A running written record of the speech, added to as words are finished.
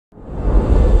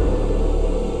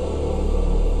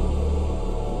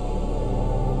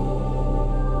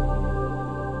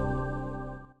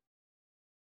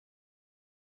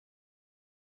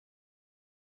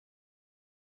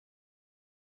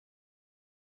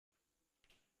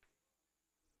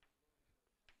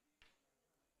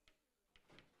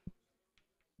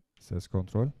Ses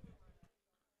kontrol.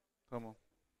 Tamam.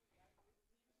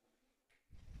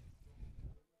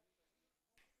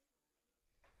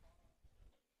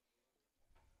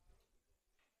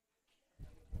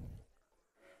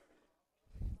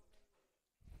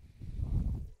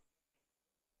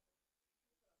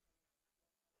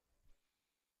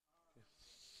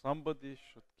 Somebody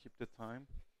should keep the time.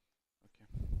 Okay.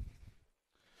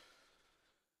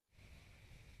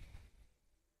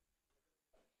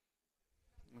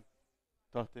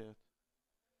 Tahtaya.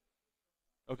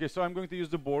 Okay, so I'm going to use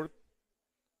the board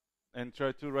and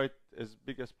try to write as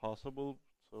big as possible.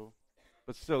 So,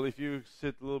 but still, if you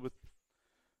sit a little bit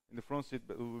in the front seat,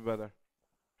 it will be better.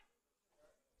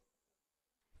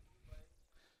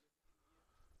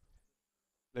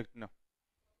 Like no,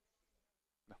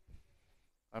 no,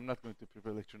 I'm not going to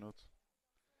prepare lecture notes.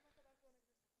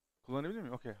 Kullanabilir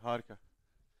miyim? Okay, harika.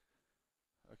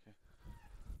 Okay.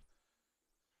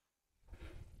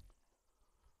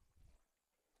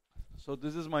 So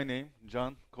this is my name,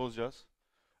 Can Kozçaz.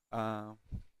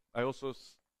 I also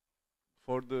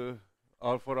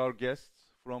for our guests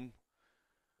from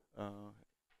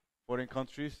foreign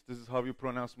countries, this is how you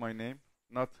pronounce my name,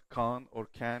 not Khan or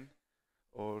Can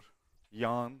or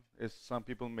Jan, as some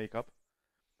people make up.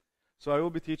 So I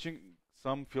will be teaching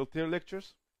some field theory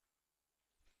lectures.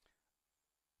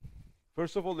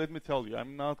 First of all, let me tell you,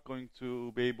 I'm not going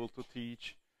to be able to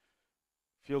teach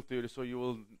field theory, so you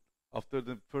will, after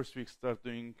the first week, start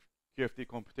doing QFT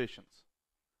computations.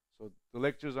 So the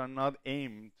lectures are not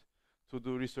aimed to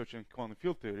do research in quantum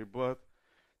field theory, but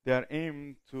they are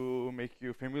aimed to make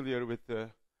you familiar with the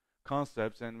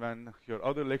concepts, and when your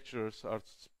other lecturers are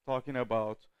talking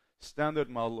about standard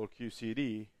model or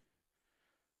QCD,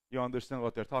 you understand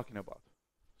what they're talking about.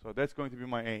 So that's going to be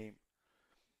my aim.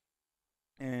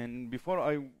 And before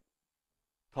I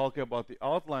talk about the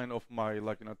outline of my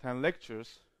 10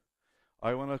 lectures,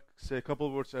 I want to say a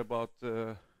couple words about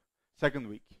the second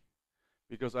week,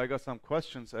 because I got some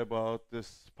questions about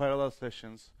this parallel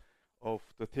sessions of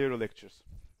the theory lectures.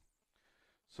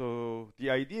 So the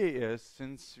idea is,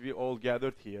 since we all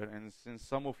gathered here, and since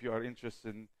some of you are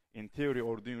interested in theory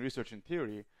or doing research in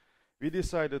theory, we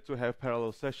decided to have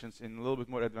parallel sessions in a little bit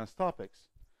more advanced topics.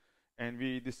 And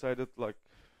we decided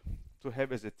to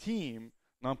have as a team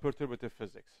non-perturbative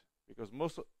physics, because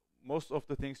most of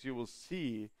the things you will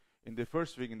see in the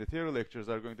first week in the theory lectures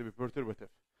are going to be perturbative,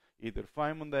 either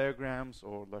Feynman diagrams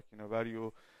or where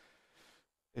you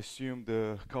assume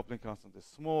the coupling constant is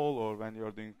small, or when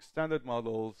you're doing standard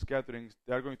model scatterings,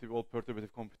 they are going to be all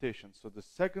perturbative computations. So the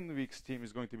second week's team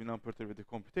is going to be non-perturbative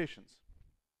computations.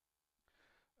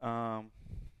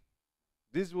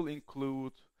 This will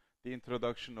include the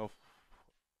introduction of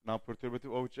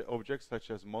non-perturbative objects such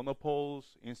as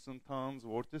monopoles, instantons,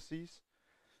 vortices,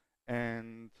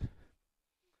 and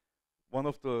one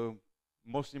of the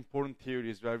most important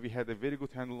theories where we had a very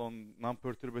good handle on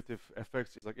non-perturbative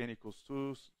effects is like n equals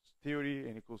 2 theory,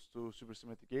 n equals 2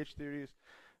 supersymmetric gauge theories,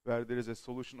 where there is a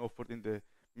solution offered in the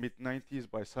mid-90s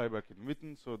by Seiberg and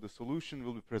Witten. So the solution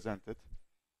will be presented,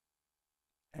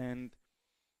 and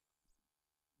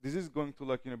this is going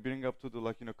to bring up to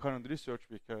the current research,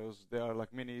 because there are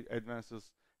many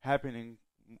advances happening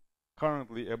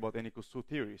currently about n equals 2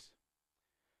 theories.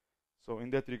 So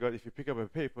in that regard, if you pick up a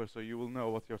paper, so you will know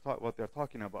what they're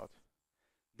talking about.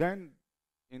 Then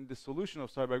in the solution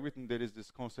of Seiberg-Witten, there is this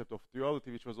concept of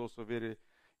duality, which was also a very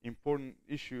important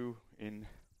issue in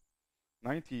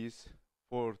 90s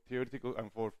for theoretical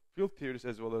and for field theorists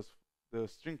as well as the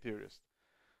string theorists.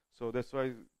 So that's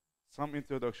why some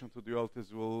introduction to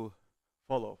dualities will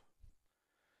follow.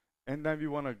 And then we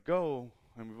want to go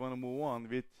and we want to move on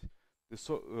with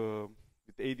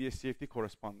the ADS-CFT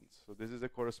correspondence. So this is a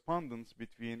correspondence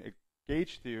between a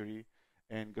gauge theory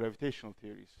and gravitational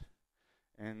theories.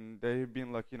 And there have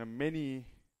been many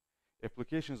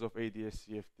applications of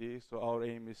ADS-CFT. So our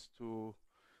aim is to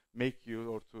make you,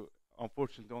 or to,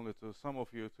 unfortunately only to some of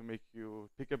you, to make you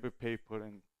pick up a paper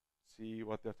and see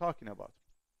what they're talking about.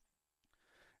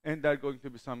 And there are going to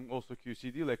be some also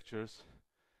QCD lectures,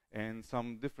 and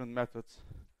some different methods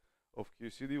of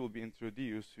QCD will be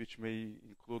introduced, which may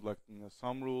include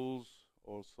some rules,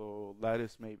 also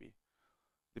lattice maybe,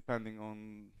 depending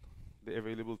on the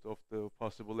availability of the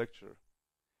possible lecturer.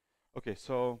 Okay,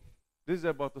 so this is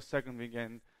about the second week,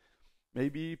 and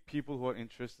maybe people who are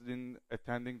interested in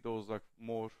attending those a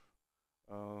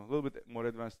little bit more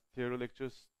advanced theory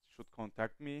lectures should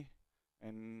contact me,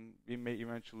 and we may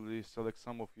eventually select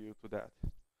some of you to that.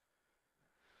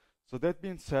 So that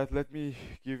being said, let me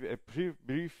give a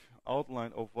brief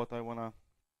outline of what I want to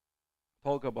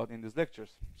talk about in these lectures.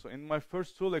 So in my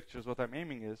first two lectures, what I'm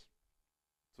aiming is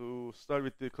to start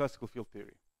with the classical field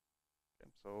theory.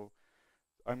 Okay, so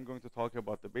I'm going to talk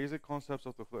about the basic concepts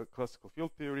of the classical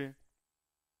field theory,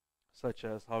 such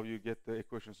as how you get the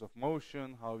equations of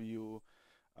motion, how you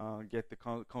get the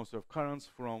concept of currents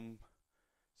from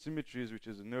symmetries, which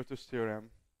is the Noether's theorem,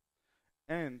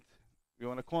 and we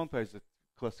want to quantize the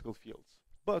classical fields.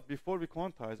 But before we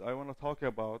quantize, I want to talk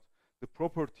about the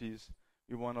properties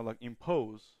we want to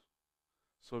impose,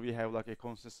 so we have a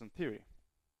consistent theory.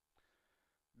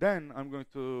 Then I'm going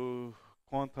to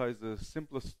quantize the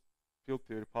simplest field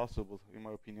theory possible, in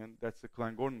my opinion. That's the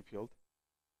Klein-Gordon field.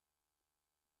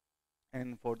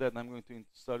 And for that, I'm going to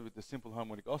start with the simple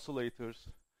harmonic oscillators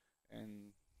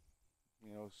and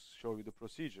show you the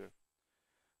procedure.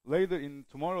 Later in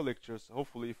tomorrow lectures,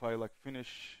 hopefully if I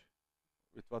finish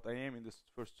with what I am in this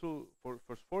first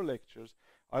four lectures,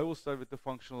 I will start with the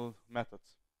functional methods,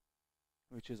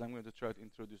 which is I'm going to try to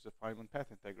introduce the Feynman path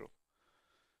integral.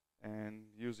 And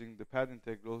using the path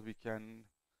integral,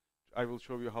 I will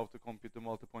show you how to compute the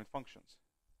multi-point functions.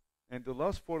 And the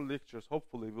last four lectures,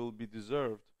 hopefully, will be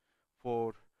reserved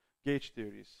for gauge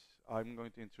theories. I'm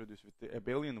going to introduce with the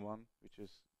abelian one, which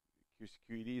is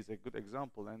QED is a good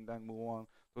example, and then move on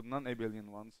to the non-abelian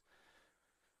ones,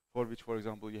 for which, for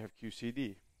example, you have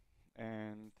QCD.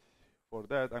 And for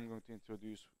that, I'm going to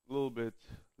introduce a little bit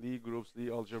Lie groups, Lie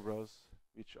algebras,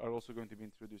 which are also going to be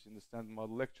introduced in the standard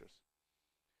model lectures.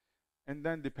 And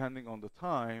then, depending on the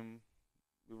time,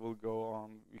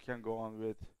 we can go on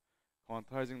with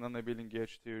quantizing non-abelian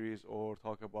gauge theories, or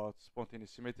talk about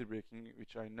spontaneous symmetry breaking,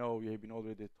 which I know you have been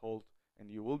already told and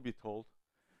you will be told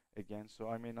again, so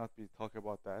I may not be talking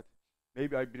about that.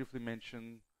 Maybe I briefly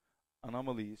mention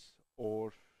anomalies,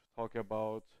 or talk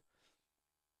about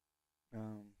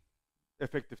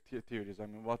effective theories.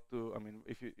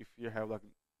 If you have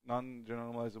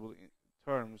non-generalizable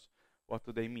terms, what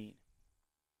do they mean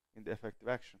in the effective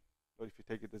action, or if you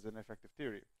take it as an effective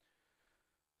theory.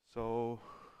 So,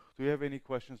 do you have any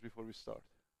questions before we start?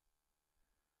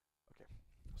 Okay,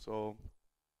 so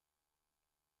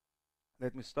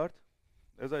let me start.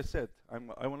 As I said,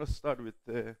 I want to start with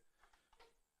the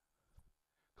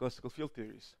classical field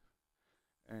theories,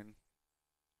 and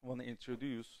want to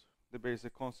introduce the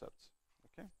basic concepts.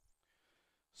 Okay,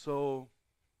 so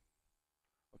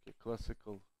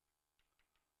classical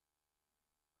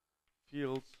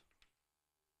fields.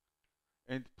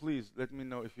 And please let me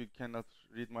know if you cannot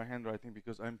read my handwriting,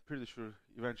 because I'm pretty sure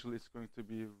eventually it's going to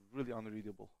be really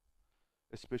unreadable,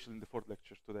 especially in the fourth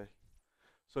lecture today.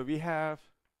 So we have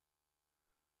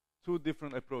two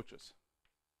different approaches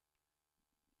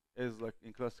as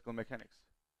in classical mechanics.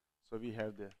 So we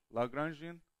have the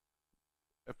Lagrangian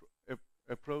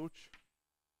approach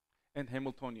and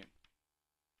Hamiltonian.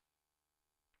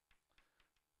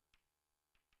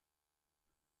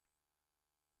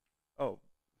 Oh,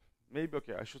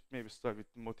 I should maybe start with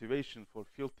motivation for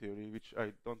field theory, which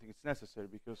I don't think it's necessary,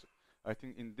 because I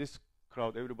think in this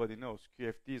crowd everybody knows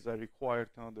QFTs are required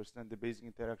to understand the basic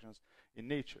interactions in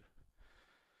nature.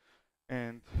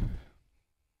 And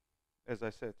as I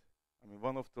said,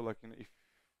 one of the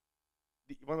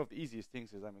one of the easiest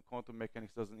things is quantum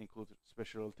mechanics doesn't include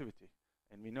special relativity,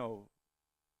 and we know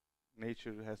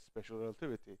nature has special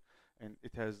relativity, and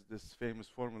it has this famous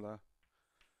formula.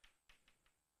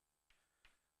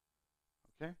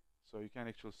 Okay, so you can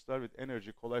actually start with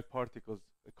energy, collide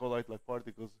like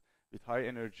particles with high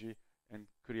energy, and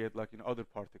create other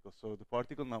particles. So the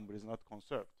particle number is not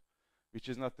conserved, which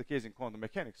is not the case in quantum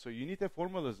mechanics. So you need a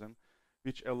formalism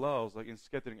which allows, in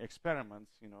scattering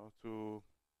experiments, to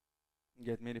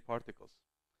get many particles.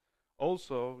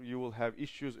 Also, you will have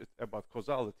issues about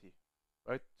causality,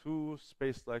 right? Two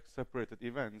space-like separated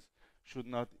events should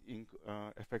not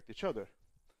affect each other.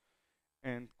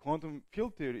 And quantum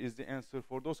field theory is the answer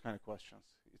for those kind of questions.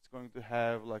 It's going to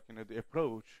have the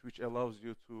approach which allows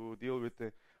you to deal with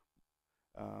that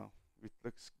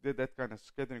kind of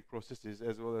scattering processes,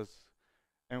 as well as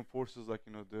enforces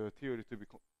the theory to be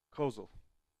causal.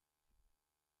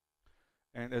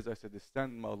 And as I said, the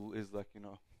standard model is a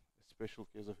special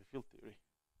case of a field theory.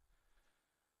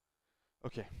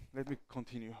 Okay, let me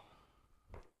continue.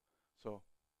 So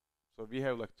we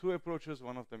have two approaches.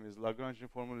 One of them is Lagrangian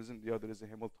formalism, the other is a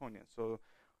Hamiltonian. So,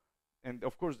 and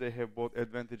of course they have both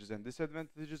advantages and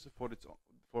disadvantages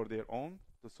for their own.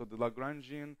 So the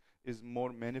Lagrangian is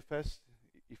more manifest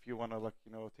if you want to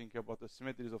think about the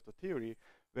symmetries of the theory,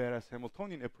 whereas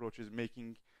Hamiltonian approach is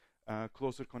making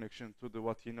closer connection to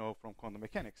what you know from quantum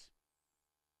mechanics.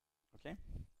 Okay,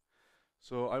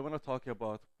 so I want to talk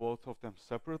about both of them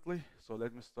separately. So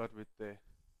let me start with the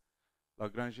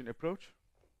Lagrangian approach.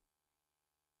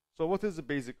 So what is the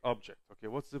basic object? Okay,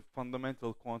 what's the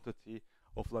fundamental quantity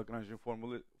of Lagrangian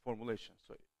formulation.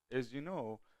 So as you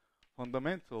know,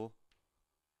 fundamental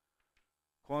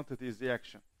quantity is the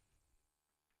action.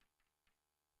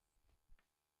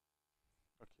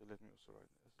 Okay, let me also write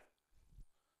this.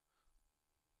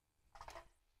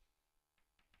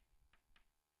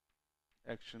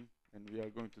 Action, and we are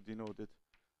going to denote it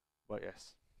by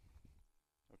S.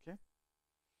 Okay?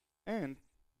 And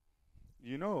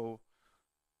you know,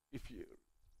 if you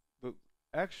the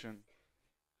action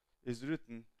is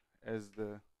written as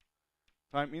the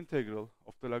time integral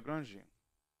of the Lagrangian.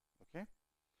 Okay?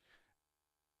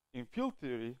 In field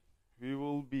theory, we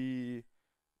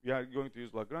are going to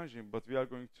use Lagrangian, but we are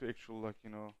going to actually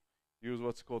use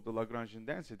what's called the Lagrangian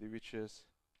density, which is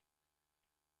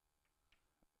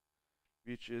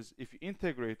if you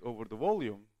integrate over the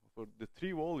volume, for the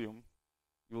 3 volume,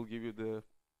 it will give you the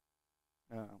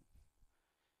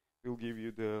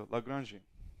Lagrangian.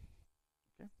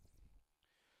 Okay?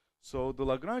 So the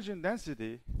Lagrangian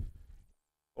density,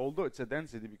 although it's a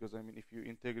density, because if you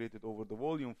integrate it over the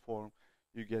volume form,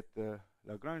 you get the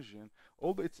Lagrangian.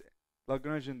 Although it's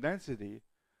Lagrangian density,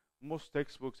 most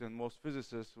textbooks and most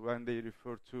physicists, when they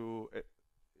refer to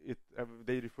it,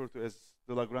 they refer to as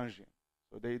the Lagrangian.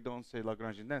 So they don't say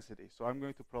Lagrangian density. So I'm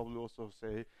going to probably also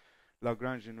say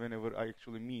Lagrangian whenever I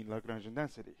actually mean Lagrangian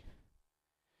density.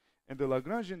 And the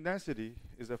Lagrangian density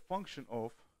is a function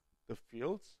of the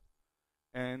fields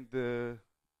and the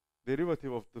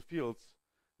derivative of the fields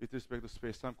with respect to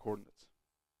space-time coordinates.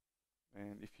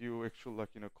 And if you actually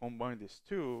combine these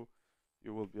two,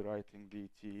 you will be writing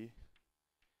dt,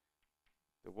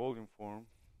 the volume form.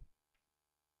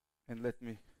 And let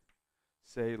me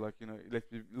say let me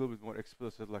be a little bit more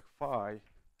explicit, like phi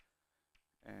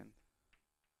and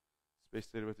space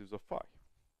derivatives of phi.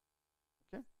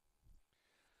 Okay?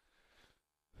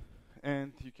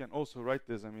 And you can also write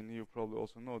this, you probably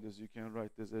also know this, you can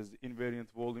write this as the invariant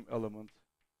volume element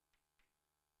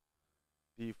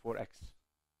d for x.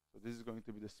 So this is going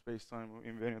to be the space-time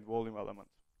invariant volume element.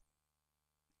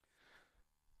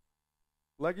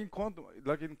 Like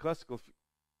in classical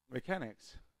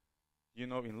mechanics,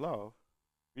 in law,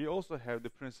 we also have the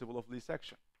principle of least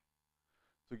action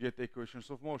to get the equations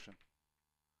of motion.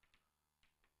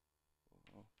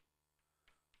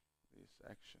 Least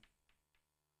action.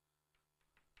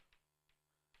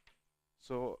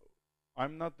 So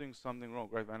I'm not doing something wrong,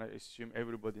 right? When I assume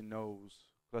everybody knows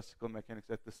classical mechanics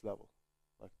at this level.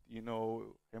 Like,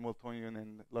 Hamiltonian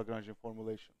and Lagrangian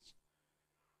formulations.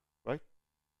 Right?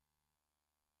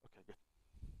 Okay, good.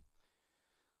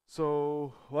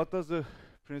 So what does the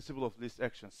principle of least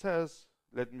action says?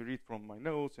 Let me read from my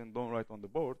notes and don't write on the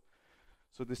board.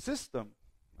 So the system,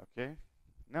 okay,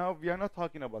 now we are not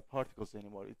talking about particles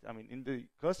anymore. In the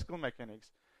classical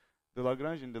mechanics, the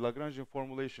Lagrangian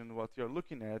formulation, what you're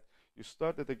looking at, you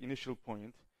start at the initial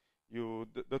point, you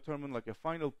determine like a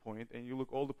final point, and you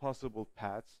look all the possible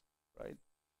paths, right?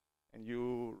 And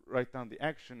you write down the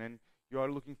action, and you are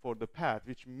looking for the path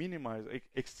which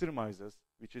extremizes,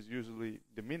 which is usually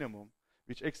the minimum,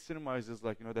 which extremizes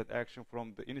that action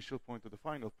from the initial point to the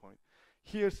final point.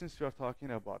 Here, since we are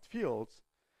talking about fields,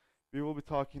 we will be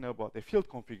talking about a field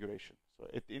configuration. So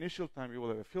at the initial time, we will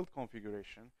have a field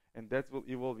configuration, and that will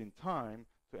evolve in time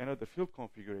to another field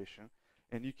configuration,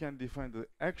 and you can define the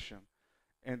action.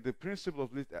 And the principle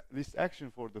of least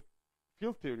action for the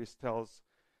field theorist tells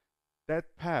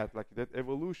that path, that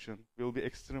evolution, will be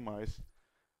extremized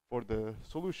for the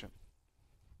solution.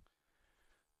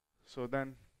 So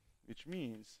then, which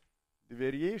means the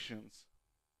variation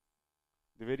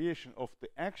of the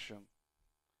action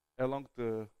along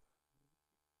the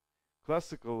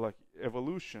classical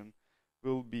evolution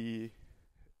will be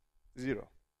 0,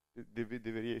 the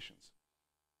variations.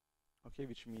 Okay,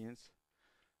 which means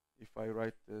if I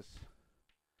write this,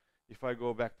 if I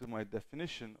go back to my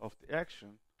definition of the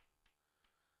action,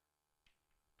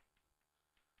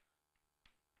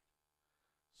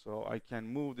 so I can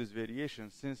move this variation,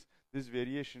 since this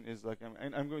variation is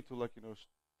and I'm going to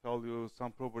tell you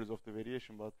some properties of the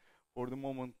variation, but for the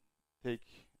moment, take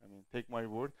my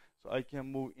word. So I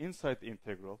can move inside the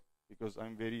integral because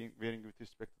I'm varying with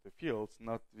respect to the fields,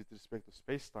 not with respect to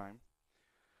space-time.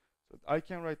 So I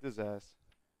can write this as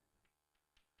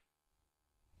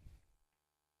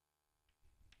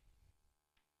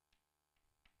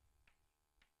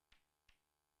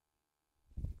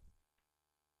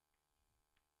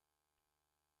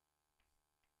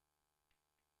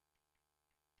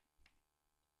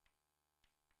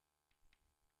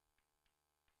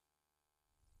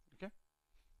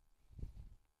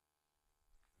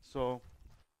so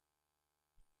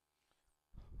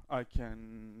I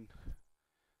can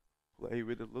play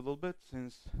with it a little bit,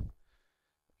 since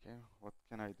Okay, what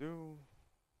can I do?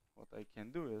 What I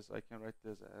can do is I can write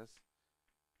this as,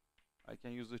 I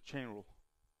can use the chain rule.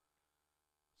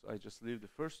 So I just leave the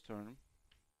first term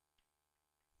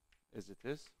as it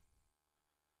is.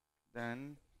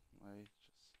 Then I just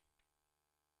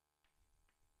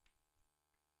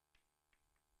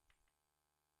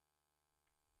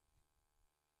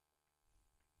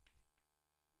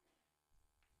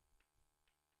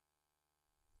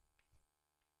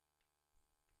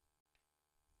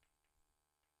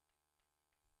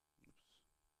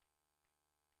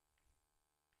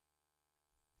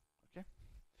okay.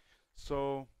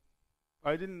 So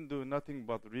I didn't do nothing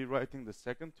but rewriting the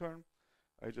second term.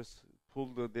 I just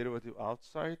pulled the derivative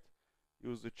outside,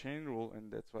 use the chain rule,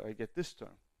 and that's why I get this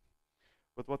term.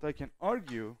 But what I can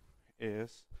argue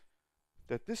is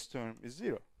that this term is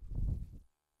 0.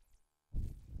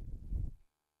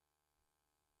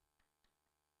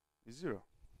 Is 0.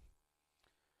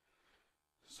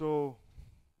 So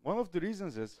one of the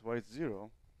reasons is why it's 0,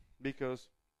 because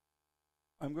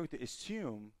I'm going to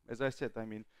assume, as I said, I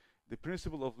mean, the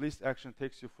principle of least action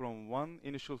takes you from one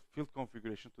initial field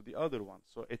configuration to the other one.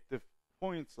 So at the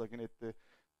points, like at the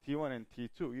T1 and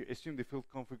T2, you assume the field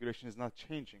configuration is not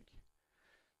changing.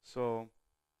 So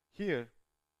here,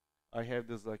 I have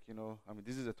this, like, I mean,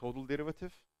 this is a total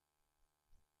derivative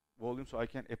volume, so I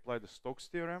can apply the Stokes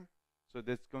theorem. So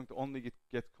that's going to only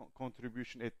get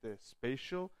contribution at the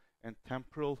spatial and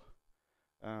temporal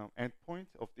endpoint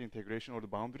of the integration or the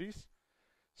boundaries.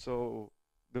 So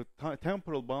the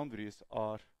temporal boundaries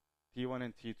are T1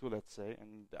 and T2, let's say,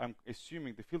 and I'm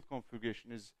assuming the field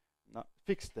configuration is not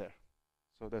fixed there.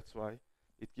 So that's why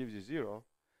it gives you 0.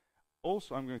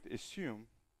 Also, I'm going to assume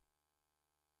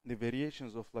the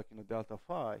variations of, like, delta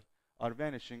phi are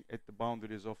vanishing at the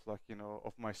boundaries of, like,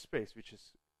 of my space, which is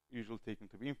usually taken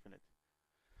to be infinite.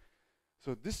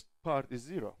 So this part is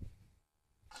 0.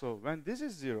 So when this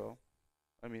is 0,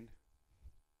 I mean,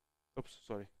 oops,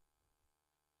 sorry.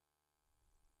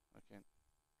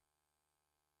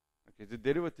 Okay, the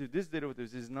derivative, this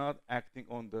derivative is not acting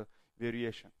on the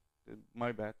variation.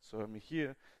 My bad. So I mean,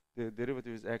 here the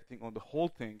derivative is acting on the whole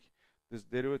thing. This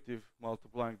derivative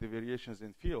multiplying the variations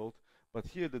in field, but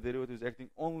here the derivative is acting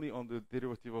only on the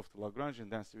derivative of the Lagrangian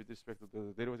density with respect to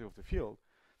the derivative of the field.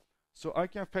 So I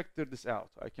can factor this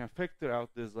out. I can factor out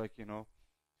this, like,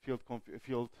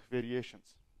 field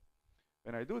variations.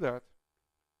 When I do that,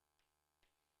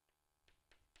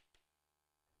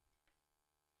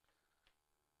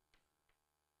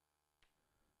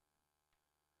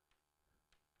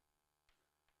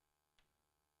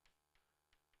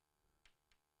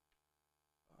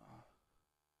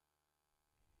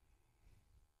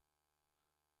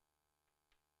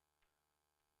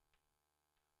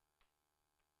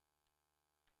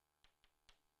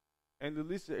 and the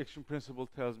least action principle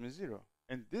tells me 0.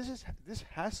 And this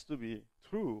has to be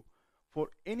true for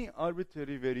any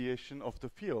arbitrary variation of the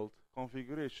field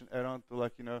configuration around the,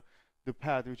 like, the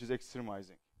path which is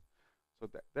extremizing. So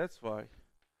that's why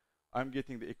I'm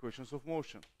getting the equations of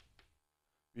motion,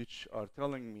 which are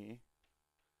telling me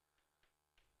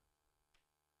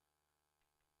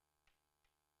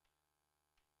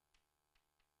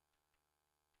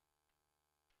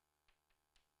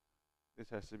this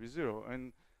has to be 0.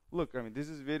 And look, I mean, this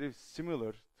is very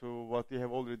similar to what we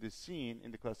have already seen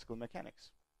in the classical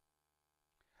mechanics.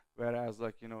 Whereas,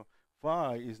 like,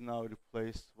 phi is now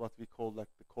replaced what we call, like,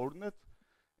 the coordinate.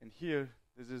 And here,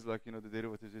 this is, like, the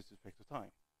derivative with respect to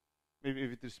time. Maybe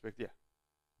with respect, yeah.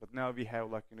 But now we have,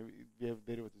 like, we have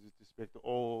derivatives with respect to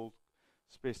all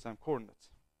space-time coordinates.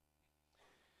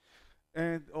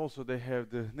 And also they have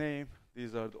the name.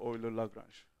 These are the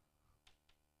Euler-Lagrange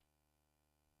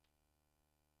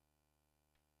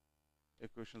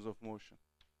equations of motion.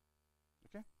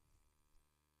 Okay?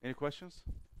 Any questions?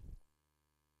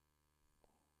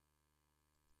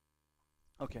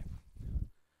 Okay.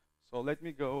 So let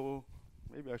me go.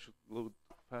 Maybe I should load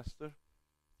faster.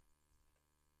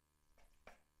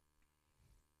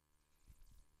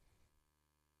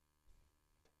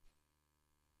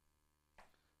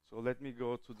 So let me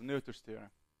go to the Noether's theorem.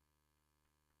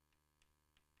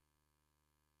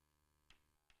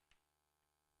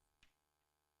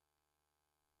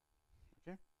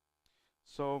 Okay.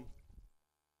 So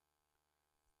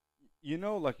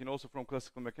like, also from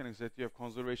classical mechanics that you have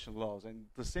conservation laws, and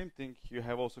the same thing you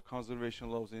have also conservation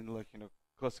laws in, like,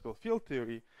 classical field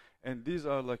theory, and these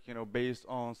are, like, based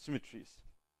on symmetries.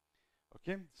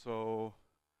 Okay, so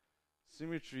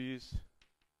symmetries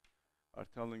are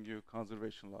telling you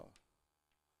conservation law.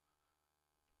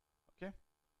 Okay,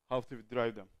 how to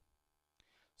derive them.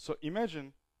 So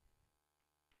imagine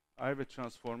I have a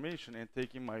transformation and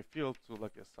taking my field to,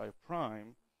 like, a psi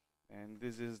prime, and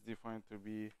this is defined to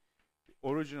be the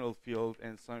original field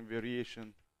and some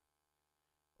variation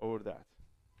over that.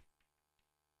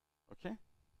 Okay?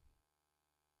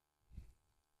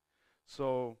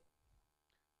 So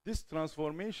this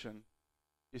transformation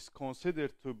is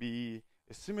considered to be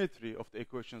a symmetry of the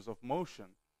equations of motion,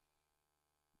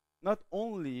 not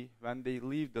only when they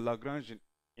leave the Lagrangian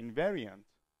invariant,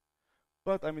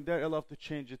 but I mean they're allowed to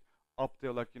change it up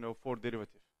to, like, you know, for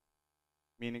derivative,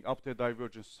 meaning up to a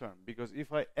divergence term. Because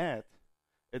if I add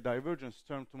a divergence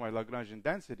term to my Lagrangian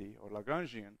density or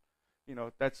Lagrangian, you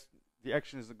know, that's the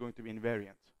action is going to be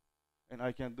invariant, and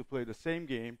I can play the same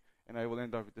game, and I will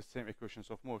end up with the same equations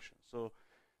of motion. So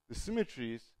the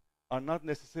symmetries are not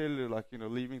necessarily, like, you know,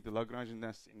 leaving the Lagrangian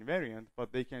density invariant,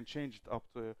 but they can change it up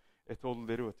to a total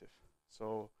derivative.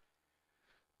 So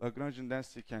Lagrangian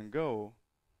density can go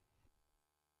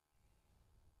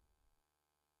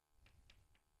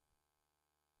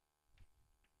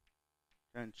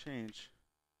can change,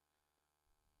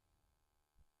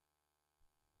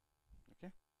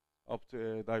 okay, up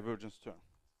to a divergence term.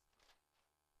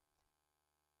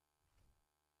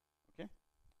 Okay,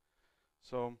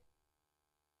 so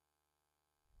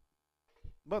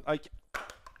but I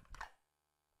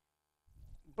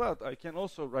can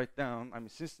also write down, I mean,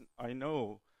 since I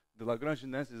know the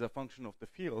Lagrangian density is a function of the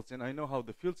fields, and I know how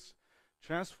the fields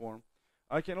transform,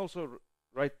 I can also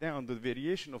write down the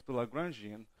variation of the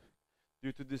Lagrangian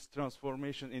due to this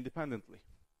transformation independently.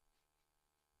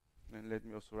 And let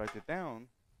me also write it down.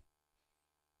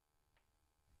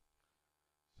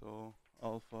 So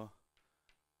alpha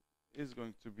is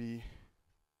going to be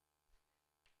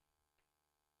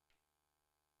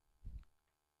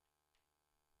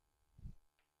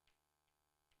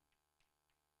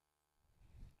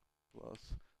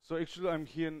plus. So actually I'm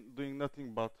here doing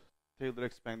nothing but Taylor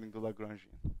expanding the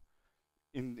Lagrangian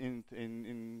in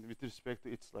with respect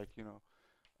to its, like, you know,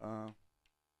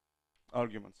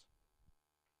 arguments.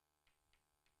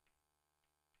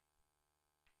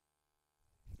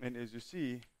 And as you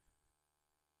see,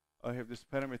 I have this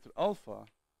parameter alpha,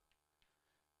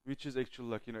 which is actually,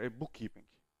 like, you know, a bookkeeping,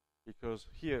 because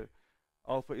here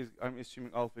alpha is, I'm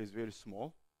assuming alpha is very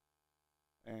small,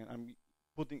 and I'm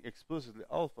putting explicitly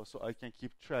alpha so I can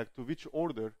keep track to which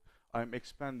order I'm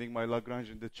expanding my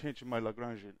Lagrangian, the change in my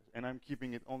Lagrangian, and I'm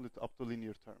keeping it only up to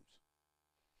linear terms.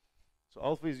 So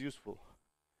alpha is useful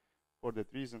for that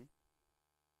reason.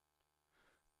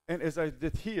 And as I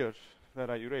did here,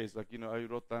 where I erased, like, you know, I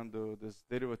wrote down this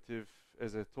derivative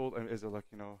as a total, as a, like,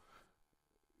 you know,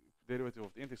 derivative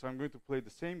of the integral. So I'm going to play the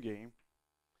same game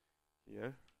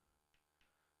here.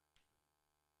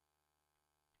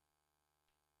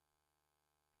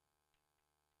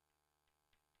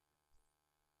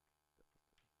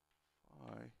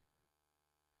 Phi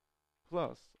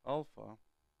plus alpha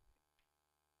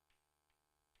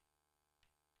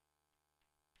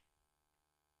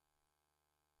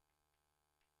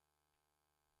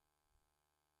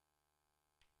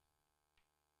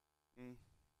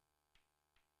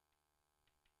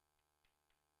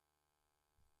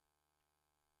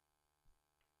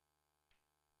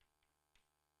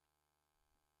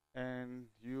and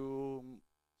you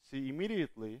see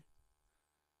immediately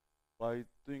by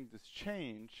doing this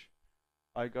change,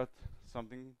 I got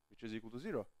something which is equal to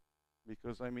 0.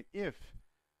 Because, I mean, if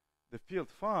the field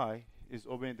phi is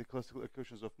obeying the classical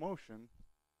equations of motion,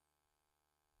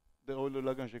 the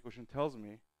Euler-Lagrange equation tells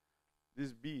me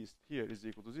this beast here is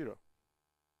equal to 0.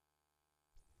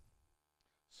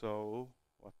 So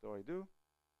what do?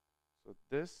 So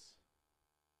this,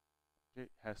 okay,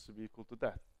 has to be equal to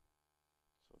that.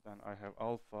 So then I have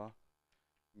alpha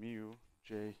mu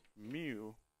j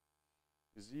mu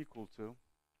is equal to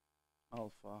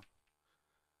alpha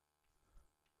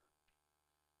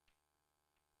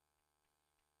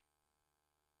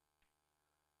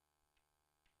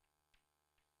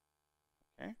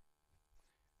okay.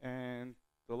 And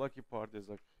the lucky part is,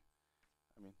 like,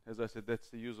 I mean, as I said, that's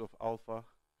the use of alpha.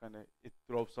 Kind of, it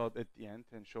drops out at the end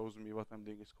and shows me what I'm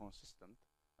doing is consistent.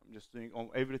 I'm just doing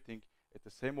everything at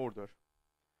the same order.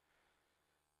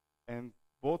 And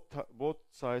both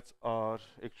sides are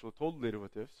actual total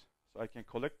derivatives, so I can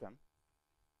collect them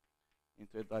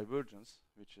into a divergence,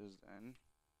 which is then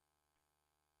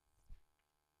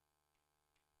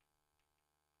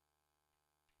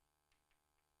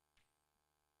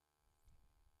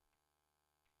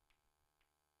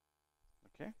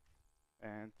okay.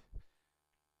 And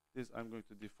this I'm going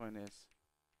to define as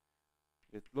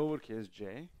with lowercase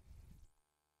j,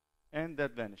 and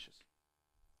that vanishes.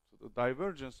 So the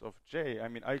divergence of j, I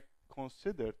mean, I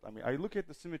look at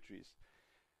the symmetries,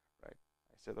 right?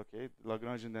 I said, okay, the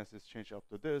Lagrangian densities change up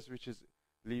to this, which is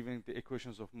leaving the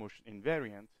equations of motion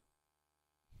invariant,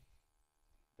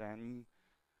 then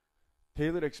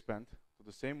Taylor expand to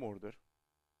the same order.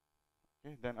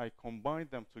 Okay, then I combine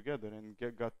them together and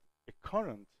got a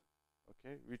current,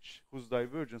 okay, whose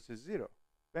divergence is 0,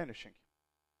 vanishing.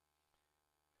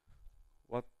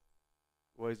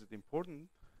 Why is it important?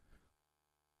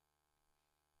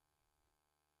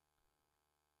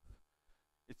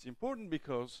 It's important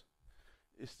because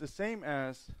it's the same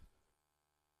as,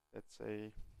 let's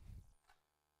say,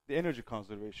 the energy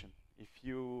conservation. If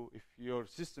your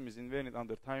system is invariant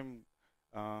under time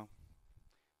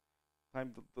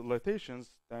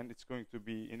dilatations, then it's going to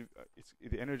be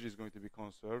the energy is going to be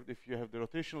conserved. If you have the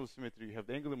rotational symmetry, you have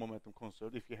the angular momentum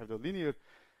conserved. If you have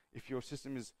if your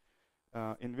system is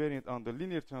invariant under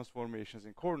linear transformations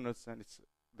in coordinates, then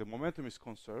the momentum is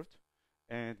conserved.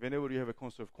 And whenever you have a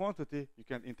conserved quantity, you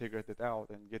can integrate it out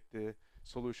and get the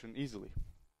solution easily.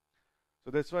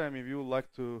 So that's why, I mean, we would like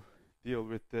to deal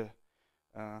with this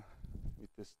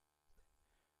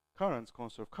currents,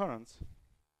 conserved currents,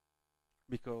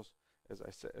 because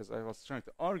as I was trying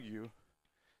to argue,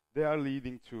 they are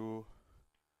leading to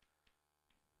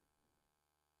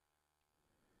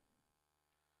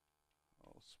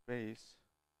space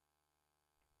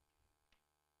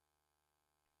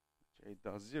J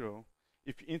does 0.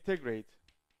 If you integrate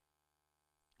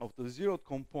of the zeroth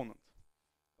component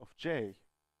of J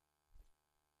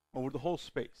over the whole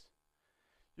space,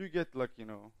 you get, like, you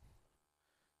know,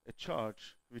 a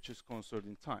charge which is conserved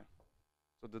in time.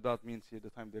 So the dot means here the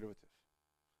time derivative.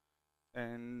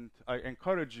 And I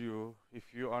encourage you,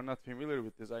 if you are not familiar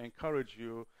with this, I encourage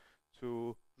you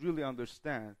to really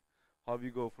understand how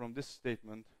we go from this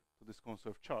statement to this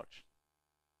conserved charge.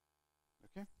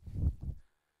 Okay?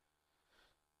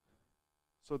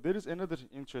 So there is another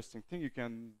interesting thing you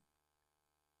can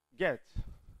get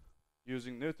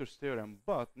using Noether's theorem,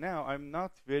 but now I'm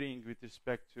not varying with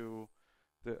respect to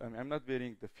I'm not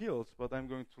varying the fields, but I'm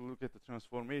going to look at the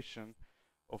transformation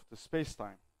of the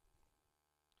space-time.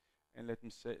 And let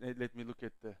me look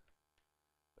at the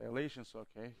dilations.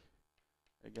 Okay,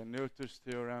 again, Noether's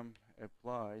theorem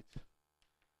applied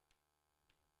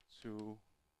to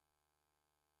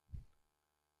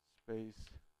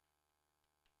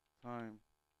space-time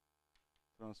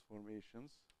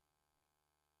transformations.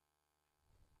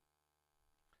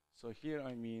 So here,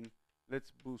 I mean,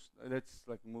 let's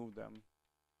like move them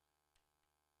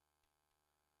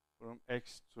from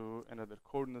x to another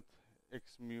coordinate,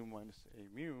 x mu minus a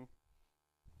mu.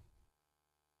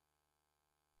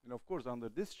 And of course, under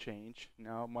this change,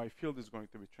 now my field is going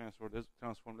to be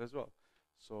transformed as well.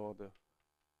 So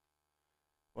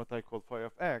what I call phi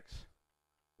of x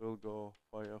will go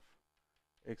phi of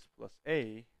x plus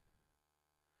a.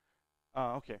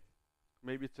 Okay,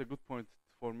 maybe it's a good point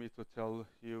for me to tell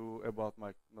you about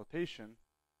my notation.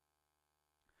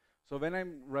 So when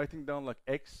I'm writing down like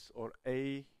x or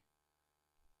a,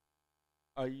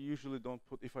 I usually don't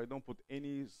put, if I don't put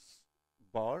any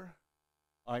bar,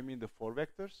 I mean the 4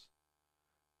 vectors.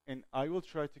 And I will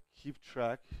try to keep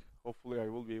track, hopefully I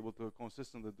will be able to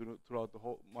consistently do throughout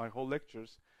my whole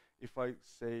lectures. If I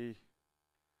say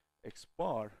x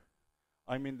bar,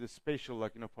 I mean the spatial,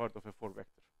 like, you know, part of a 4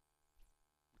 vector.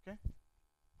 Okay?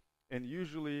 And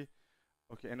usually,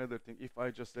 okay, another thing, if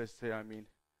I just, let's say, I mean,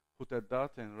 put a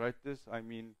dot and write this, I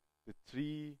mean the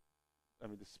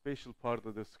spatial part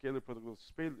of the scalar product of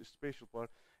the spatial part,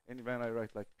 and when I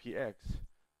write like px,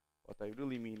 what I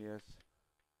really mean is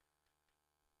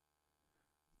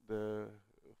the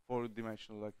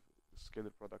 4-dimensional like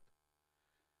scalar product.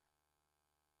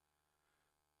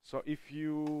 So if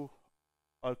you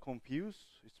are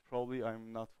confused, it's probably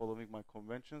I'm not following my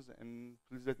conventions, and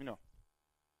please let me know.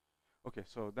 Okay,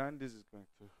 so then this is going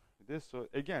to be this. So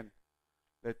again,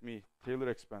 let me Taylor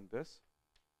expand this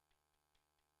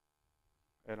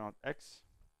around x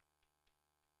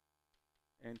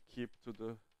and keep to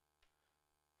the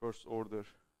first order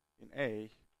in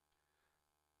A.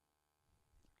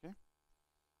 Okay.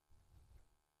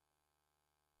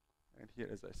 And here,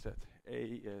 as I said,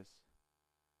 A is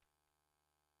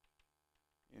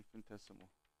infinitesimal.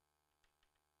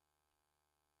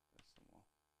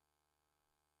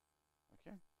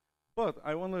 Okay. But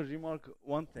I want to remark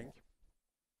one thing.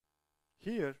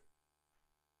 Here,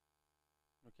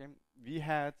 okay, we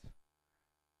had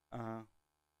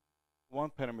one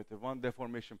parameter, one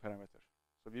deformation parameter.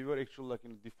 So we were actually like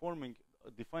in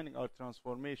defining our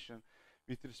transformation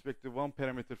with respect to one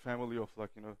parameter family of like,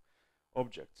 you know,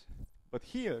 objects. But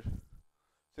here,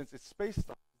 since it's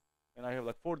space-time and I have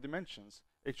like 4 dimensions,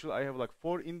 actually I have like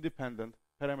 4 independent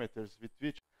parameters with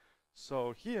which.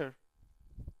 So here,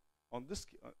 on this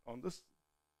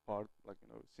part, like,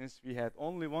 since we had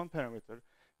only one parameter,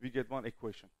 we get one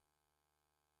equation.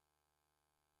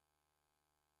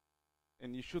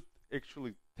 And you should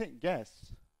actually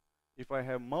guess, if I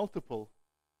have multiple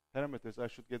parameters, I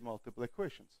should get multiple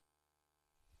equations.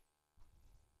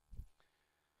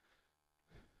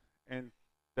 And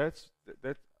that's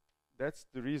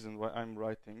the reason why I'm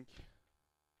writing.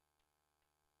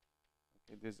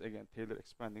 Okay, this again Taylor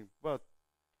expanding, but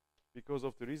because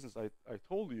of the reasons I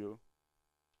told you,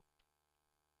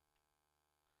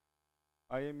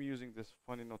 I am using this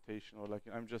funny notation, or like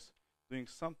I'm just doing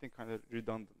something kind of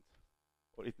redundant,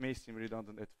 or it may seem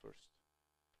redundant at first.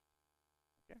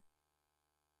 Okay,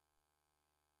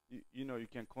 you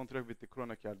can contract with the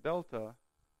Kronecker delta,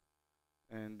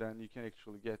 and then you can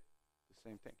actually get the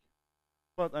same thing.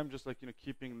 But I'm just like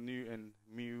keeping nu and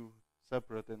mu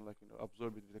separate, and like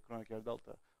absorb it with the Kronecker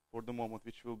delta for the moment,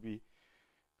 which will be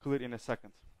clear in a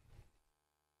second.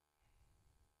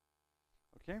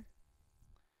 Okay,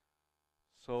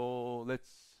 so let's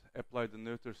apply the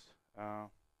Noether's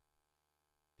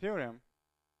theorem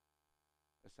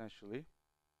essentially. Okay,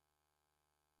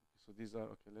 so these are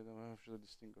okay. I should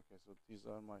distinguish. Okay, so these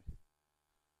are my.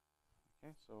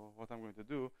 Okay, so what I'm going to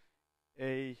do,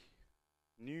 a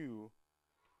nu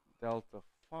delta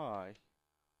phi,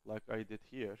 like I did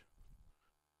here,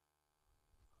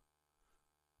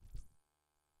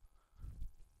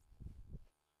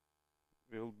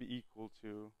 will be equal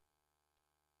to,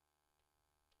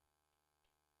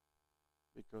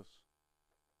 because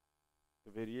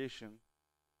the variation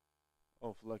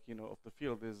of like of the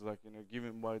field is like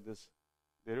given by this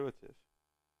derivative,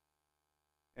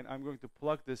 and I'm going to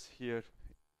plug this here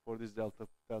for this delta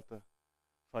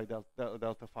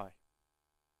phi.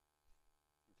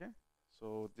 Okay,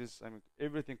 so this, I mean,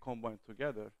 everything combined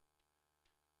together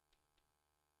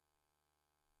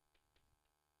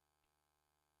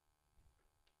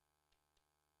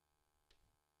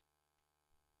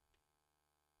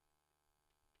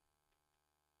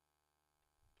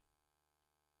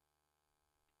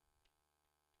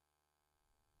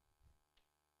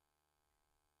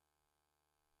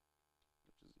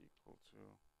which is equal to,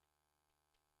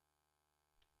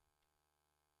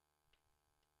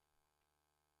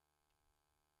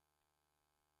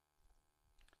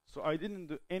 so I didn't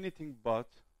do anything but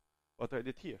what I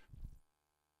did here.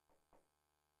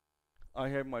 I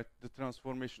have the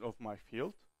transformation of my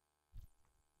field.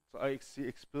 So I see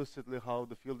explicitly how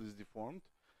the field is deformed,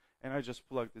 and I just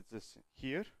plugged this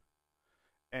here.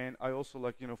 And I also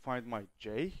like find my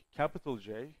J, capital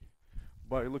J,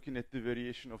 by looking at the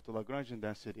variation of the Lagrangian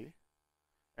density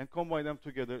and combine them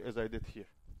together as I did here.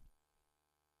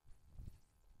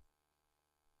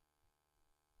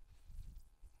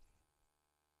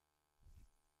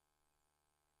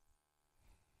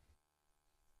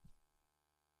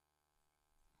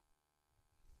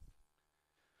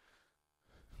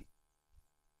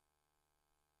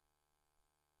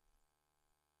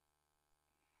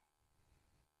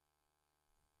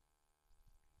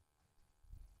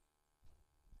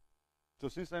 So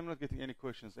since I'm not getting any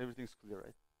questions, everything's clear,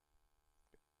 right?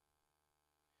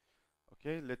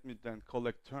 Okay, let me then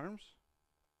collect terms.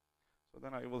 So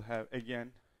then I will have,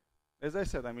 again, as I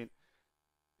said, I mean,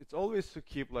 it's always to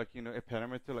keep like a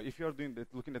parameter. Like if you are doing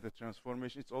that, looking at the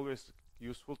transformation, it's always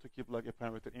useful to keep like a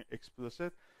parameter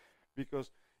explicit,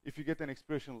 because if you get an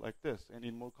expression like this, and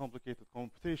in more complicated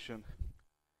computation,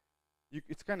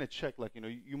 it's kind of check like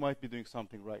you might be doing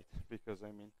something right, because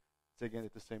I mean it's again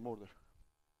at the same order.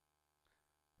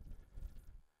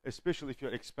 Especially if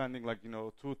you're expanding like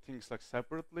two things like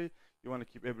separately, you want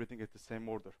to keep everything at the same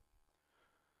order.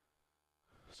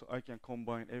 So I can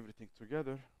combine everything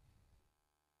together.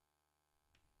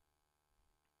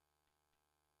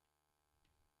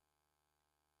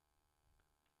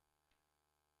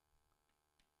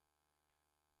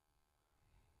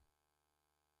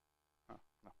 No.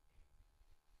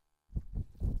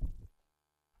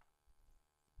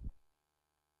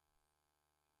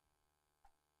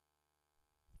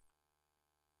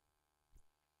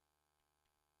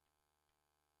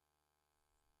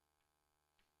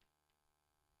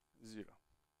 0.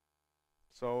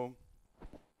 So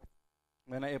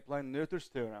when I apply Noether's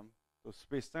theorem to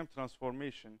space-time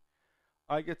transformation,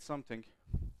 I get something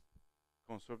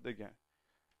conserved again.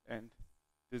 And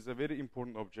this is a very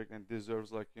important object and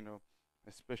deserves like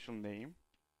a special name.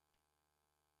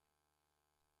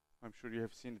 I'm sure you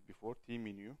have seen it before, T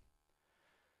mu.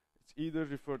 It's either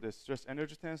referred as stress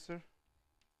energy tensor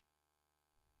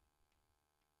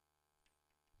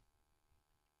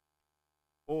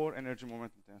or energy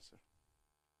momentum tensor.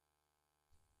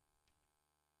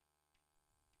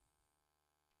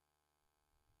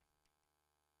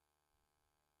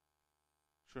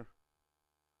 Sure.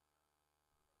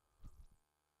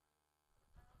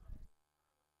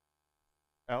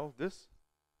 L, this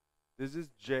is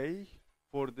J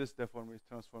for this deformation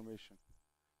transformation.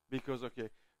 Because, okay,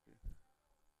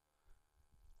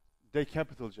 J,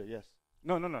 capital J, yes.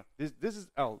 No, no, no. This is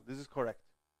L. This is correct.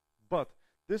 But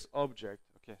this object,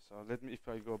 okay, so let me, if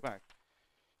I go back.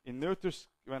 In Noether's,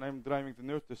 when I'm driving the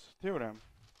Noether's theorem,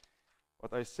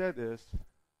 what I said is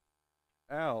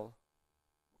L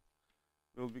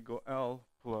will be go L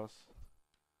plus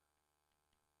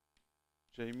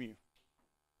J mu,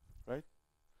 right?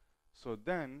 So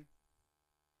then,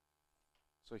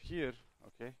 so here,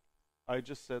 okay, I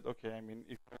just said, okay, I mean,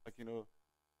 if, like, you know,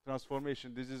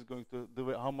 transformation, this is going to, the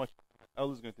way, how much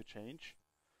L is going to change.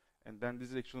 And then this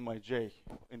is actually my J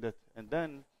in that. And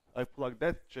then I plug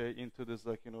that J into this,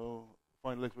 like, you know,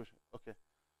 final expression. Okay.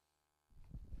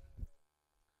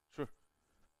 Sure.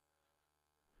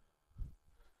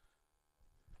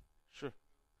 Sure.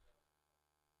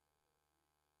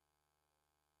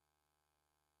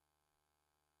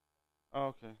 Oh,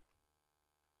 okay.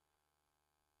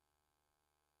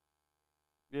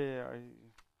 Yeah, yeah,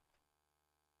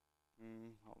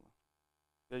 hold on.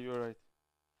 Yeah, you're right.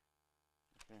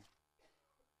 Okay.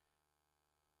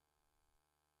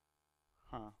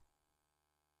 Huh.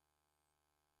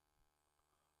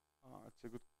 It's a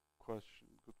good question.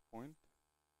 Good point.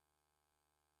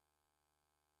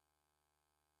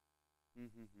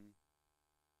 Mm-hmm.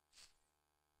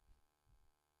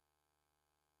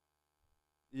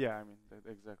 Yeah, I mean, that,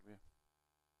 exactly.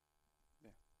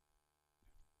 Yeah.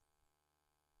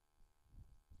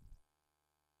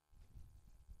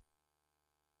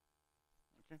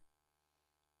 Okay.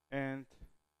 And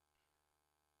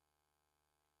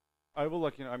I will,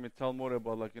 like, you know, I mean, tell more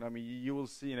about, like, you know, I mean, you will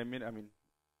see in a minute, I mean,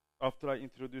 after I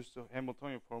introduce the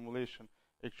Hamiltonian formulation,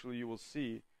 actually you will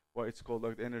see why it's called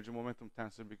like the energy momentum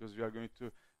tensor, because we are going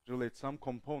to relate some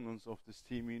components of this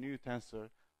T mu nu tensor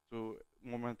to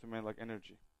momentum and like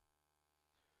energy.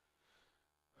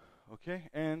 Okay,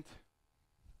 and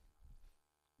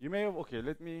you may have, okay,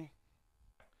 let me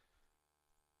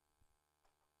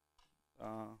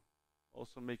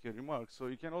also make a remark. So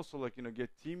you can also, like, you know, get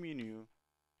T mu nu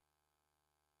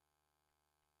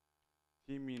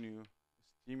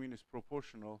is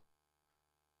proportional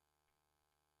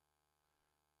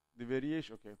the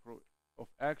variation, okay, of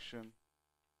action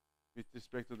with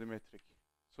respect to the metric.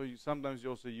 So you sometimes you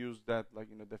also use that, like,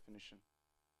 you know, definition.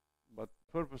 But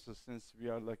purposes, since we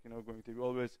are, like, you know, going to be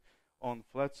always on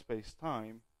flat space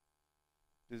time,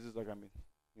 this is like, I mean,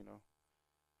 you know,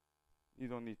 you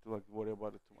don't need to like worry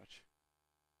about it too much.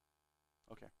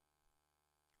 Okay.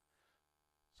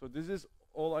 So this is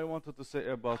all I wanted to say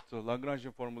about the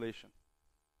Lagrangian formulation.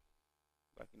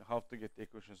 Like, you know, how to get the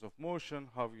equations of motion,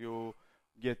 how you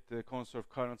get the conserved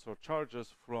currents or charges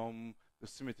from the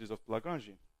symmetries of the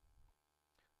Lagrangian.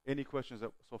 Any questions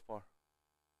so far?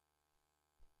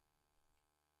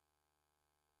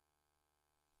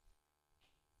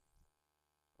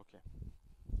 Okay.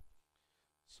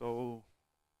 So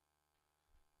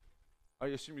I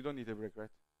assume you don't need a break, right?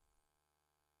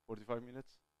 45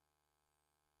 minutes?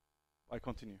 I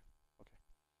continue. Okay.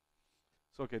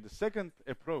 So, okay, the second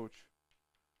approach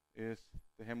is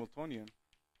the Hamiltonian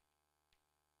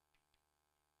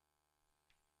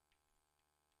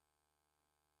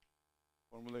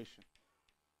formulation.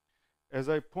 As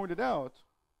I pointed out,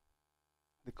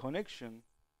 the connection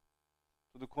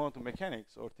to the quantum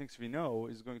mechanics, or things we know,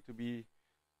 is going to be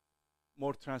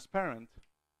more transparent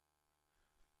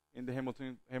in the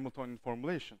Hamiltonian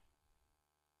formulation.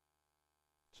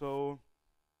 So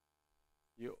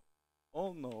you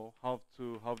all know how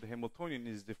the Hamiltonian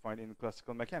is defined in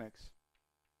classical mechanics.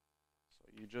 So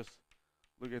you just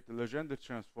look at the Legendre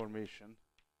transformation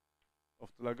of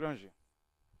the Lagrangian.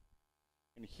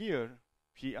 And here,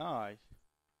 Pi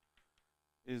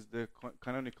is the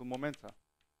canonical momenta.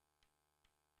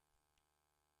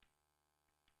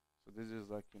 So this is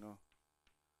like, you know,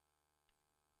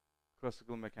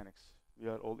 classical mechanics. We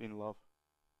are all in love.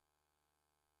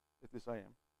 At least I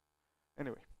am.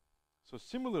 Anyway, so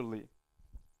similarly,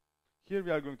 here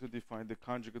we are going to define the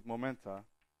conjugate momenta.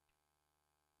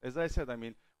 As I said, I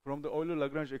mean, from the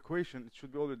Euler-Lagrange equation, it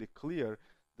should be already clear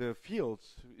the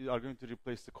fields are going to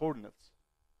replace the coordinates.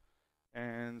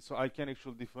 And so I can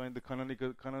actually define the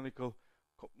canonical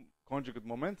conjugate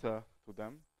momenta to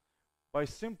them by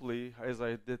simply, as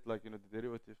I did, like, you know, the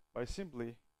derivative, by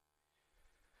simply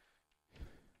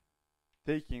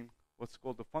taking what's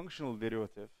called the functional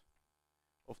derivative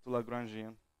of the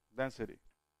Lagrangian density.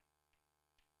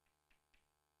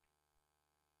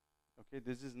 Okay,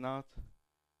 this is not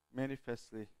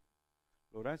manifestly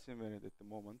Lorentz invariant at the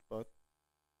moment, but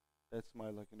That's my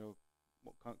like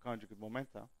conjugate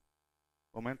momentum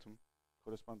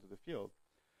correspond to the field.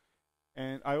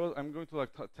 And I'm going to like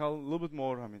tell a little bit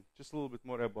more. I mean, just a little bit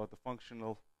more about the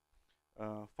functionals.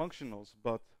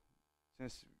 But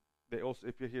since they also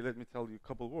appear here, let me tell you a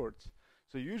couple words.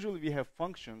 So usually we have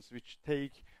functions which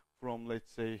take from,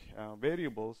 let's say,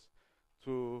 variables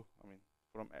to,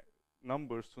 from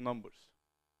numbers to numbers.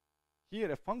 Here,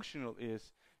 a functional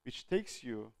is which takes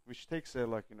a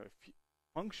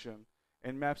function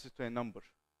and maps it to a number.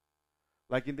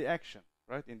 Like in the action,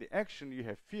 right? In the action, you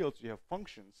have fields, you have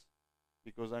functions,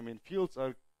 because fields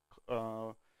are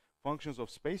functions of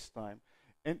space-time,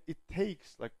 and it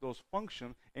takes like those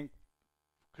functions and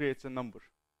creates a number.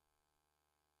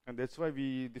 And that's why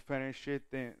we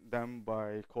differentiate them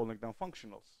by calling them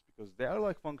functionals, because they are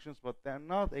like functions, but they're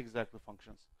not exactly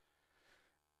functions.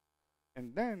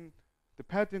 And then the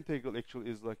path integral actually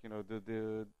is like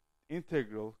the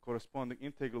integral, corresponding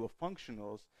integral of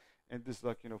functionals, and this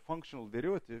like functional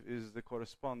derivative is the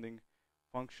corresponding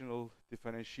functional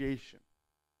differentiation.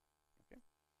 Okay.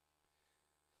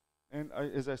 And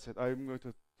as I said, I'm going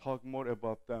to talk more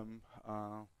about them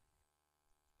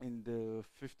in the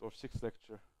 5th or 6th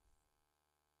lecture.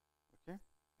 Okay,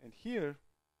 and here,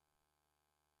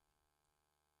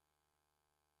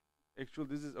 actually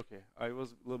this is, okay, I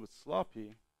was a little bit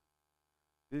sloppy.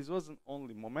 This wasn't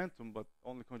only momentum, but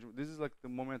only conjugate. This is like the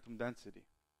momentum density.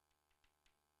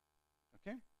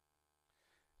 Okay?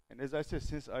 And as I said,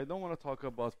 since I don't want to talk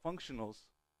about functionals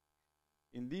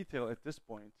in detail at this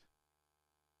point,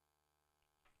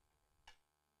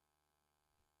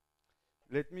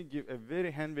 let me give a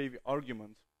very hand-wavy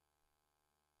argument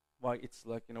why it's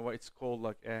like, why it's called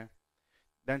like a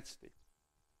density.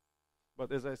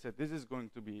 But as I said, this is going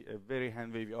to be a very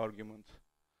hand-wavy argument.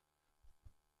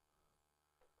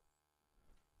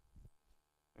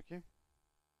 Okay?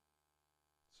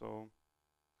 So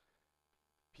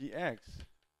Px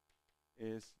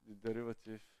is the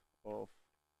derivative of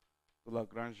the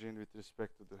Lagrangian with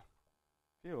respect to the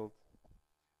field.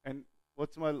 And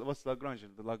what's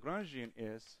Lagrangian? The Lagrangian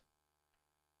is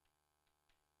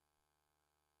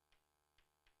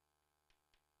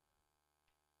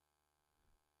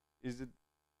the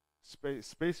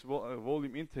space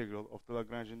volume integral of the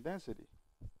Lagrangian density.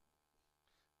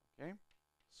 Okay,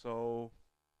 so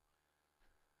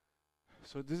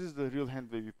this is the real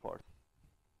hand-wavy part.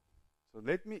 So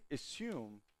let me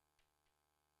assume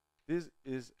this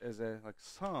is as a like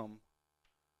sum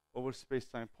over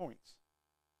space-time points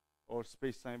or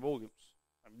space-time volumes.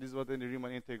 This is what any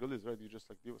Riemann integral is, right? You just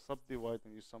like subdivide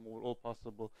and you sum over all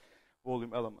possible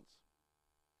volume elements.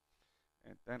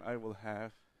 And then I will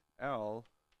have L,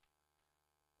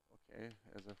 okay,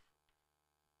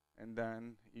 and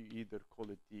then you either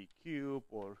call it d cube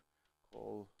or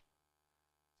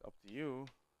it's up to you,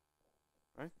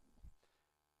 right?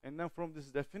 And then from this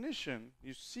definition,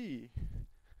 you see,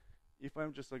 if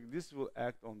I'm just like, this will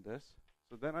act on this,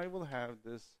 so then I will have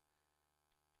this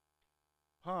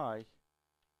pi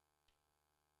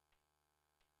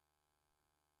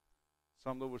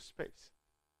summed over space.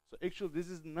 So actually, this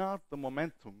is not the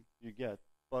momentum you get,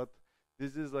 but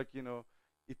this is like,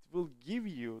 it will give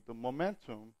you the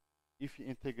momentum if you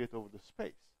integrate over the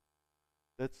space.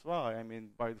 That's why,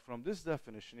 from this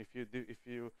definition, if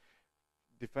you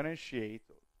differentiate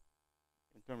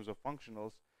in terms of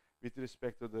functionals with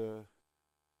respect to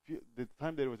the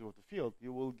time derivative of the field,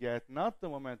 you will get not the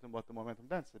momentum, but the momentum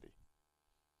density.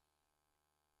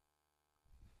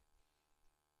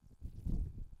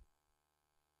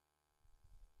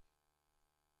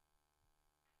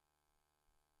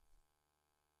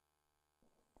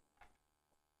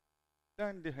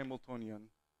 Then the Hamiltonian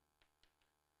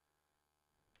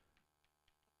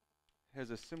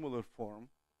has a similar form.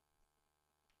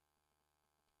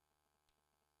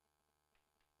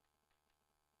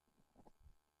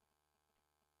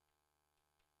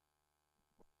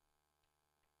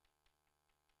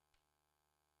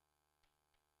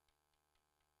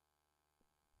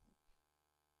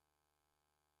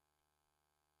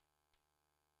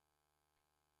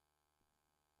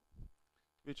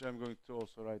 Which I'm going to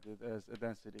also write it as a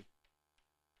density.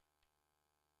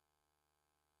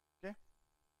 Okay?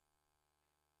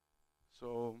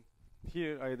 So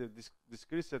here I have this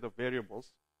discrete set of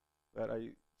variables that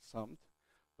I summed,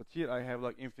 but here I have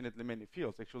like infinitely many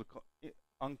fields, actually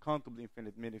uncountably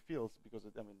infinite many fields, because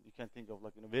you can't think of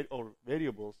like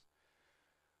variables,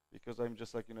 because I'm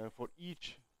just like for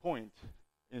each point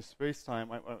in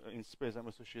space-time, I'm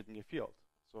associating a field.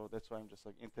 So that's why I'm just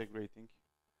like integrating.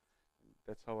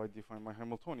 That's how I define my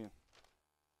Hamiltonian.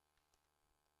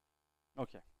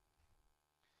 Okay.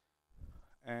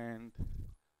 And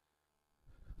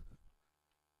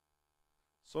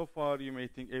So far, you may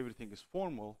think everything is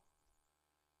formal,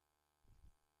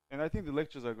 and I think the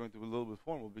lectures are going to be a little bit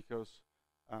formal because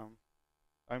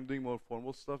I'm doing more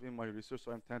formal stuff in my research,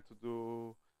 so I tend to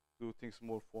do things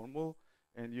more formal.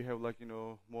 And you have, like,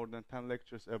 more than 10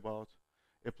 lectures about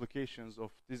applications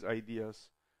of these ideas,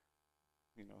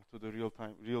 to the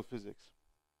real physics.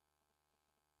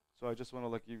 So I just want to,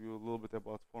 like, give you a little bit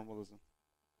about formalism.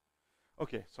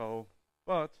 Okay, so,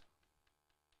 but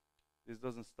this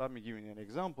doesn't stop me giving you an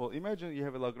example. Imagine you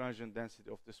have a Lagrangian density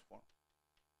of this form.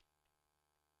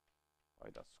 Y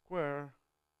dot square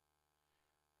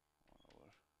 1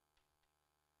 over.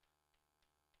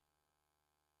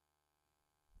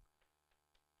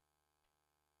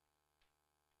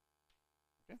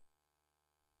 Okay,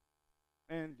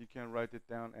 and you can write it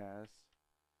down as,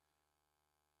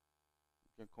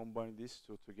 you can combine these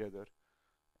two together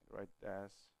and write it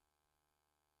as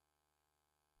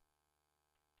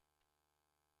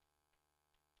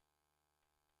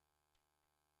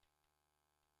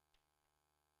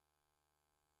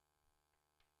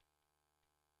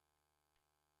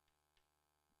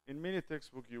in many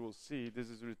textbooks you will see this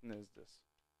is written as this.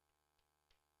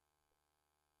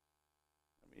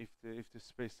 I mean, if the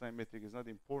space-time metric is not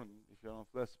important, if you're on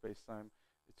flat space-time,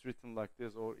 it's written like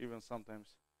this, or even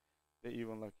sometimes they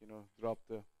even, like, drop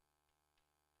the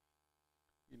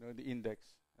the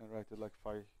index and write it like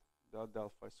phi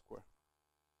del phi square.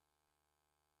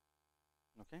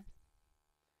 Okay,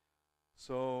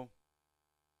 so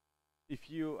if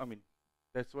you, I mean,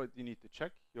 that's what you need to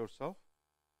check yourself,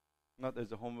 not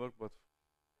as a homework, but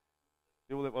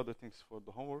you will have other things for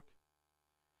the homework.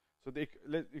 So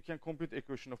you can compute the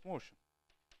equation of motion.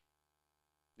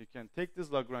 You can take this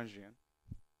Lagrangian,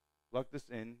 plug this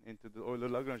into the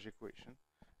Euler-Lagrange equation,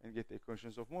 and get the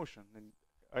equations of motion. And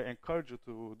I encourage you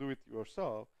to do it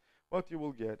yourself. What you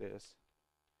will get is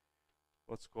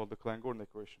what's called the Klein-Gordon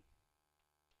equation.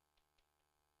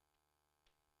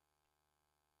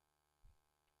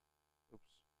 Oops.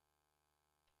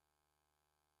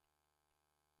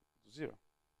 0.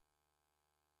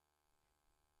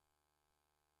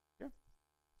 Okay.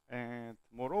 And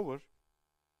moreover,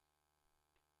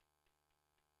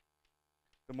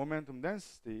 the momentum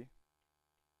density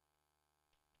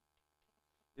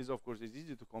is, of course, is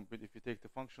easy to compute if you take the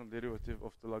functional derivative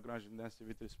of the Lagrangian density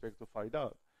with respect to phi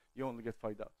dot. You only get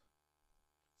phi dot.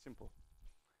 Simple.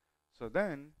 So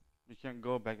then you can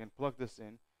go back and plug this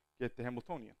in, get the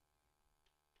Hamiltonian.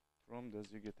 From this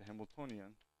you get the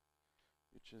Hamiltonian,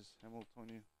 which is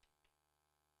Hamiltonian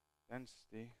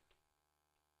density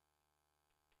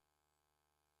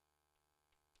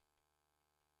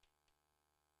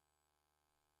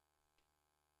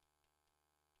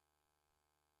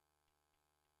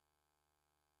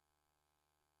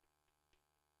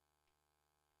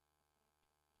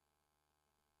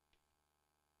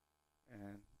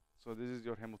and so this is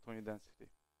your Hamiltonian density.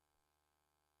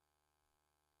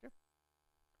 Okay,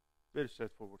 very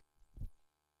straightforward.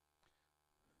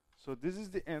 So this is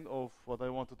the end of what I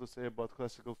wanted to say about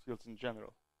classical fields in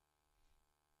general.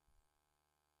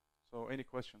 So any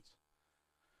questions?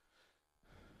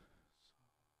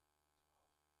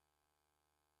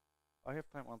 I have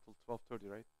time until 12:30,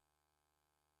 right?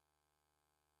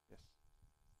 Yes.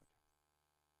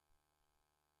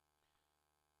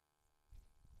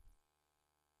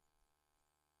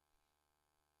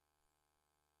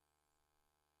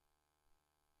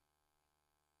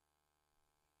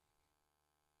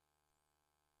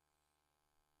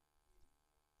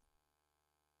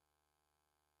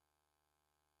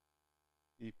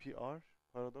 EPR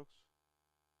paradox?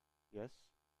 Yes.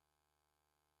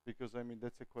 Because, I mean,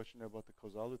 that's a question about the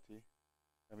causality.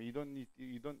 I mean, you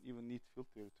don't even need field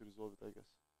theory to resolve it, I guess.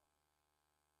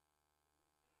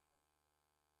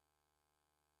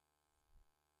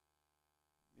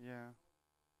 Yeah.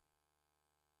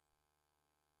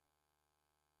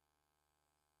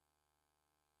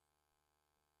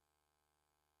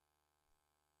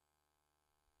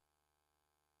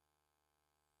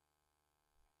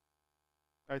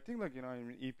 I think, like, I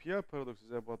mean, EPR paradox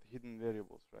is about hidden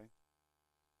variables, right?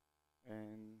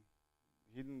 And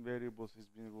hidden variables has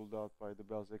been ruled out by the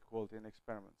Bell's equality in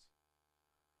experiments.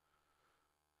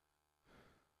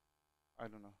 I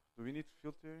don't know. Do we need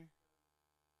field theory?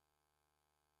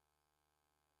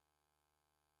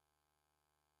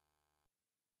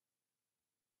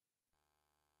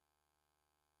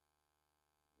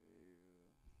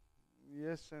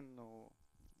 Yes and no.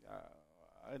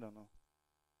 I don't know.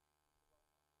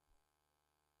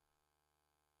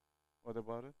 What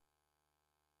about it?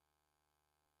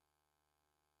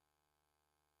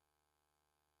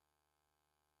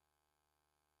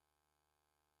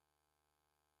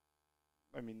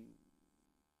 I mean,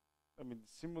 I mean,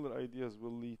 similar ideas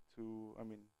will lead to, I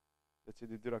mean, let's say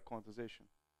the Dirac quantization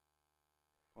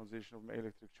of my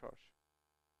electric charge.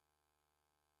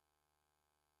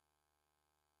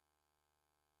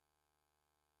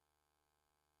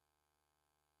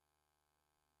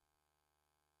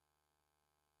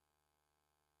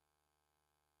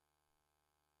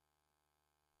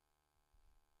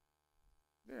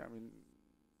 Yeah, I mean,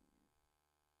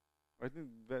 I think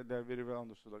that they're very well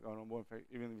understood, like Aron Bohm effect,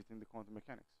 even within the quantum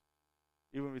mechanics.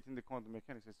 Even within the quantum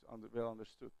mechanics, it's well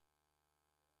understood.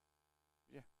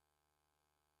 Yeah.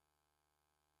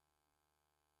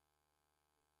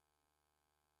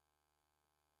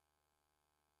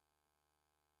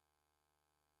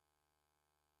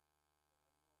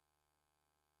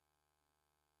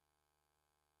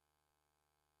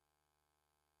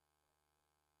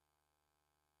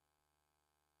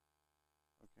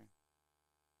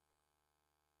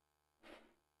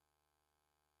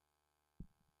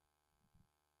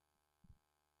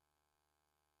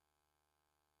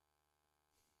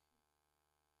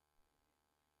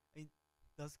 Okay.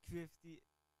 Does QFT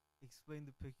explain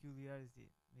the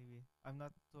peculiarity? Maybe I'm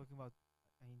not talking about,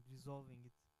 I mean, resolving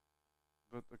it.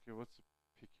 But okay, what's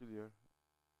peculiar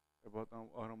about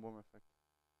Aron Bohm effect?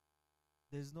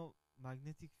 There's no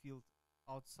magnetic field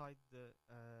outside the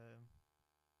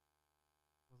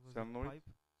what was it, Solenoid? pipe?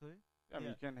 Sorry. Yeah, I mean,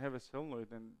 Yeah. you can have a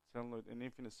solenoid, an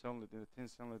infinite solenoid, and a thin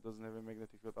solenoid doesn't have a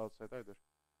magnetic field outside either.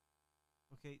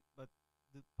 Okay, but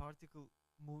the particle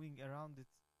moving around it,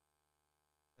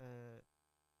 uh,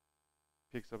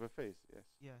 Picks up a phase, yes.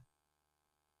 yeah.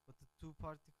 But the two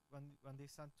particles, when they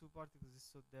send two particles,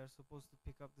 so they are supposed to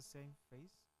pick up the same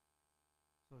phase.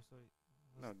 Sorry,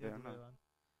 was No, it the they are other way not. around?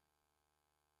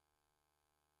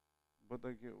 But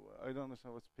like, I don't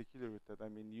understand what's peculiar with that. I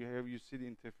mean, you see the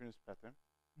interference pattern,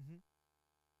 Mm-hmm.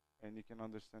 and you can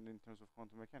understand it in terms of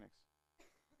quantum mechanics.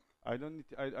 I don't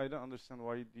understand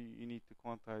why you need to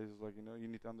quantize, like, you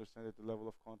need to understand at the level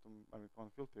of quantum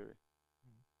field theory.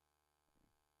 Mm.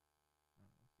 Oh,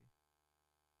 okay.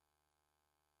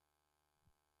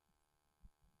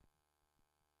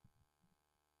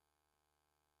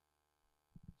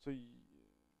 So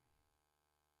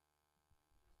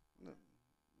no,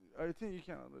 I think you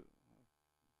can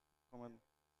comment.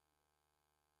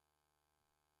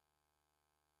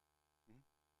 Mhm.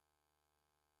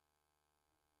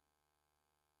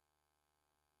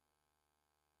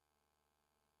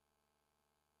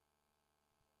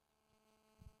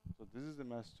 So this is the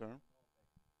mass term.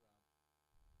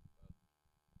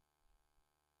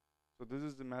 So this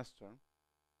is the mass term,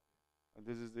 and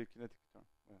this is the kinetic term.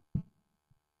 Yeah.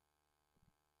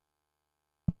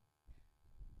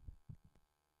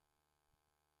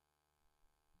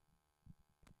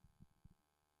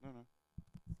 No, no.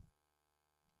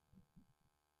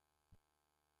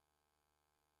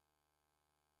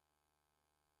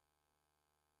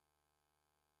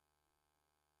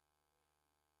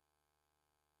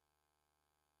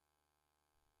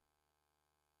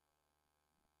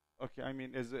 Okay, I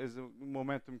mean, as a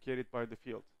momentum carried by the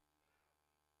field.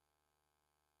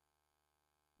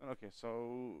 Okay,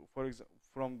 so for example,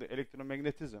 from the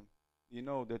electromagnetism, you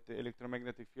know that the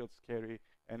electromagnetic fields carry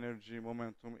energy,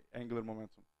 momentum, angular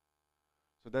momentum.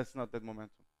 So that's not that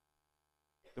momentum.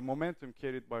 The momentum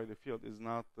carried by the field is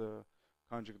not the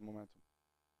conjugate momentum.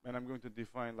 And I'm going to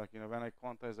define, like, when I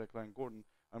quantize like Klein-Gordon,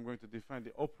 I'm going to define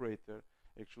the operator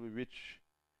actually which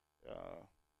uh,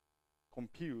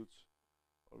 computes,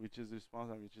 or which is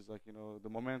responsible, which is like, the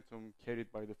momentum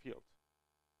carried by the field.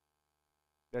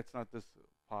 That's not this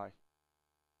pi,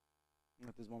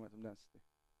 not this momentum density.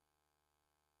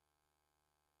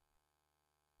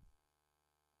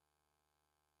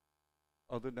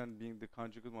 Other than being the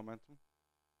conjugate momentum,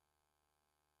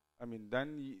 I mean,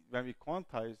 then when we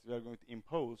quantize, we are going to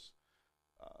impose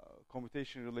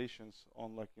commutation relations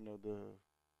on, like, the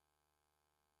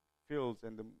fields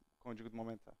and the conjugate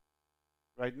momenta.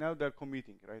 Right now they're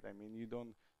commuting, right? I mean, you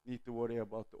don't need to worry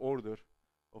about the order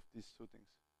of these two things.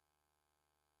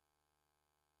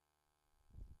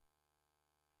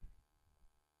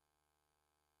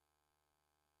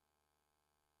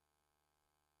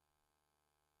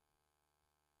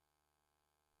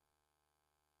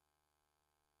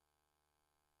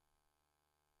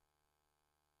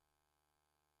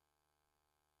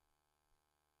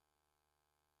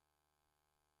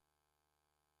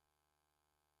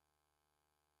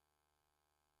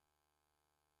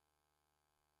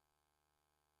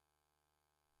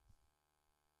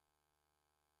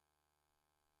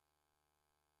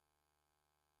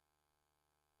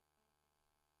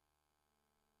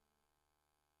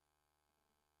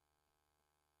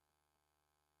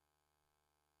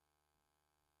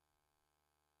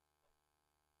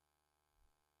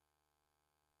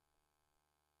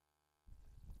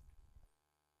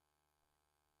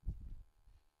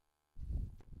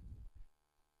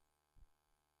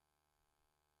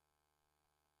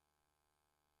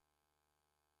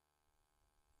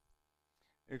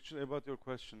 Actually, about your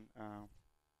question,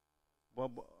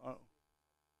 what,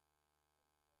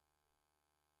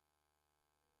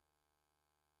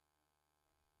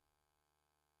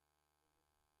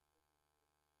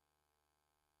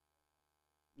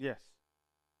 yes,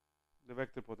 the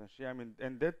vector potential. Yeah, I mean,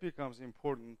 and that becomes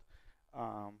important.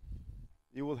 Um,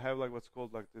 you will have like what's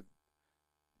called like the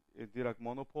Dirac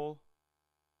monopole,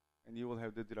 and you will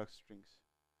have the Dirac strings,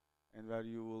 and where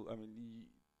you will, I mean,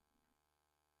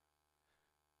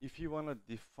 if you want to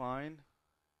define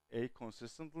A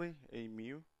consistently, A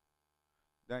mu,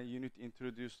 then you need to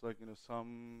introduce like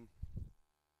some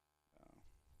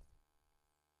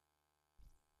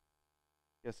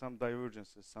yeah, some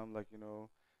divergences, some like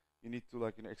you need to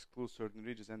like exclude certain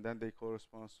regions, and then they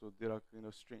correspond to Dirac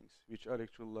strings, which are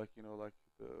actually like like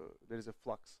there is a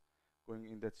flux going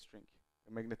in that string,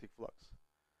 a magnetic flux.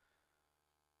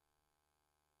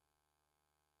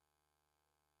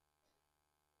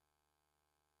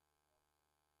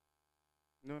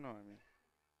 No, no, I mean,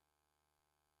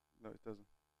 no, it doesn't.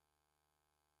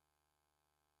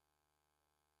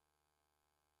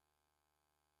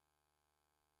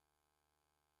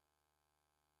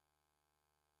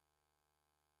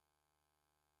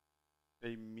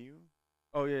 A mu?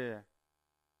 Oh yeah, yeah.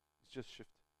 It's just shift.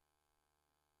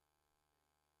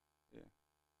 Yeah.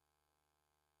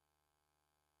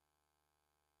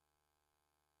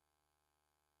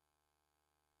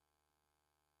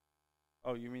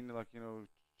 Oh, you mean like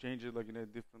change it like in a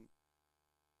different?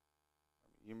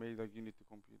 You may like you need to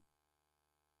compute.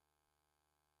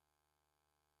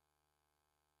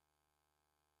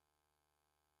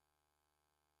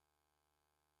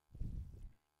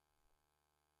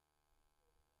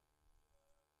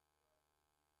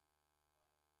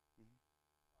 Mhm,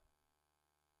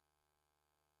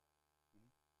 mhm.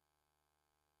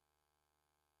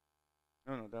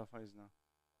 No, no, that is not.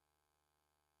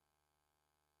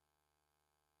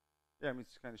 Yeah, I mean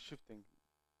it's kind of shifting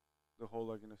the whole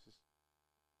like system.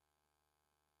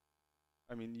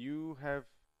 I mean you have.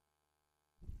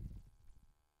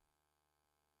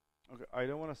 Okay, I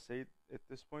don't want to say it at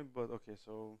this point, but okay,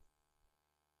 so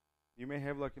you may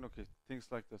have like okay things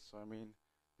like this. So I mean,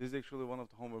 this is actually one of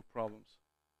the homework problems.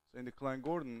 So in the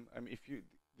Klein-Gordon, I mean, if you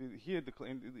here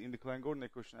in the Klein-Gordon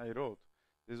equation I wrote,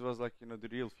 this was like the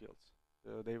real fields.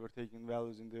 They were taking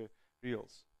values in the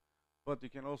reals, but you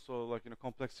can also like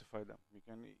complexify them. You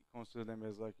can consider them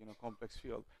as like complex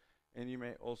field, and you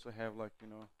may also have like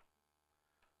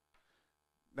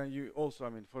then you also I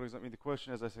mean, for example, in the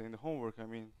question as I said in the homework, I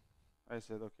mean, I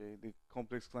said okay, the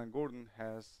complex Klein-Gordon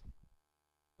has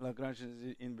Lagrange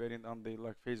invariant on the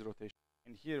like phase rotation.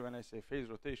 And here, when I say phase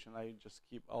rotation, I just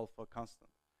keep alpha constant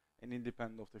and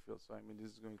independent of the field. So I mean,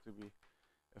 this is going to be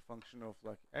a function of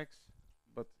like x,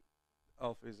 but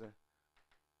alpha is a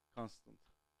constant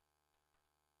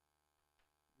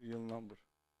real number.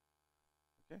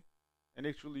 Okay, and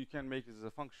actually, you can make it as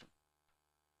a function.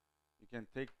 You can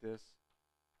take this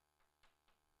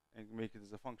and make it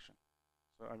as a function.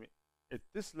 So I mean, at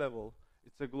this level,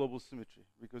 it's a global symmetry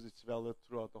because it's valid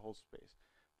throughout the whole space.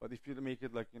 But if you make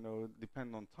it like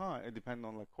depend on time, depend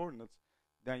on like coordinates,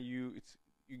 then you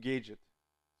gauge it.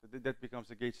 So that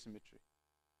becomes a gauge symmetry.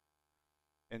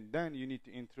 And then you need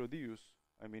to introduce.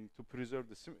 I mean, to preserve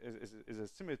the as a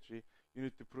symmetry, you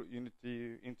need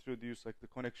to introduce like the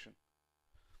connection.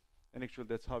 And actually,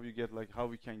 that's how you get like how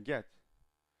we can get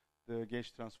the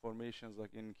gauge transformations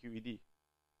like in QED,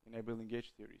 in abelian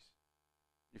gauge theories.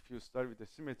 If you start with the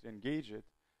symmetry and gauge it,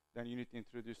 then you need to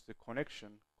introduce the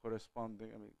connection corresponding.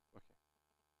 I mean, okay,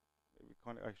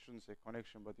 maybe I shouldn't say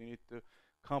connection, but you need to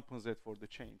compensate for the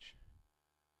change,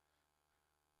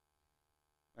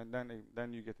 and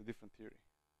then you get a different theory.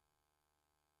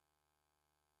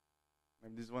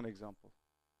 And this is one example.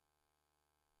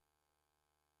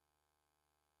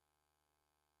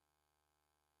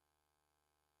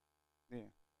 Yeah,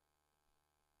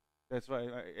 that's why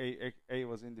A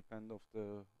was independent of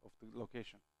the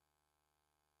location.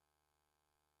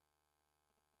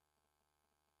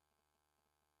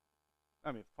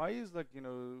 I mean, phi is like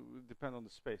depend on the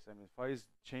space. I mean, phi is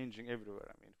changing everywhere.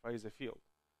 I mean, phi is a field,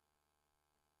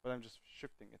 but I'm just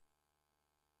shifting it.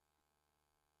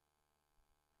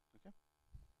 Okay.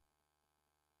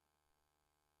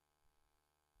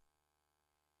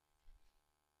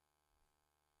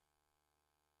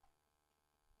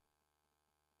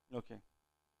 Okay.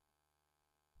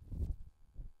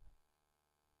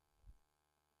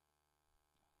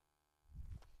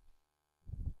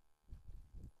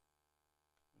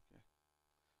 Okay.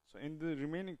 So in the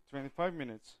remaining 25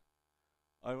 minutes,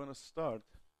 I want to start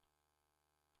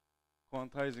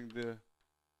quantizing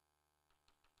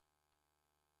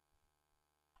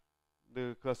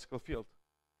the classical field.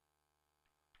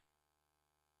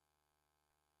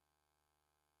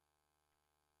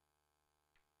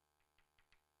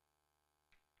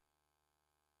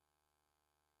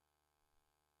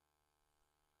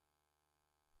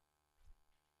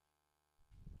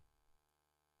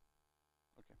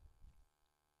 Okay.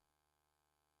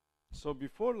 So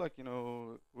before, like,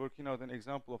 working out an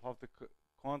example of how to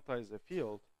quantize a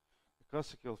field, a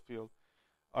classical field,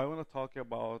 I want to talk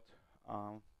about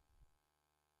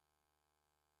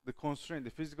the constraint,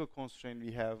 the physical constraint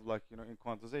we have, like, in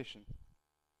quantization.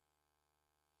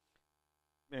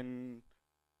 And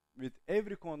with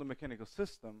every quantum mechanical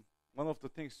system, one of the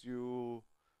things you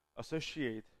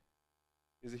associate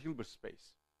is a Hilbert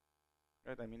space,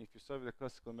 right? I mean, if you study the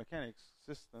classical mechanics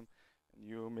system and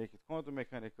you make it quantum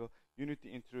mechanical, you need to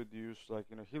introduce, like,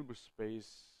 Hilbert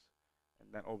space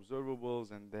and then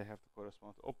observables, and they have to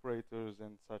correspond to operators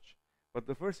and such. But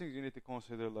the first thing you need to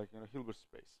consider, like, Hilbert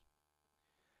space.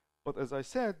 But as I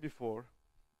said before,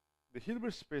 the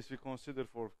Hilbert space we consider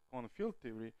for quantum field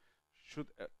theory should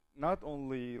not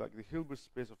only, like, the Hilbert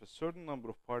space of a certain number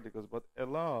of particles, but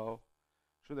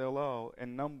should allow a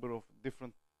number of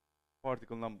different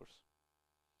particle numbers.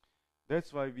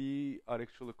 That's why we are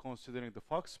actually considering the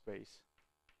Fock space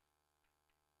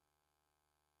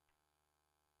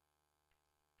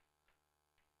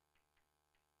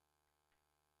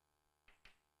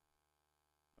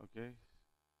okay.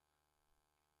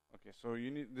 Okay, so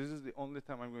this is the only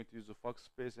time I'm going to use the Fock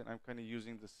space, and I'm kind of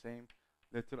using the same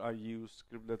script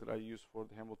letter I use for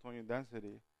the Hamiltonian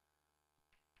density.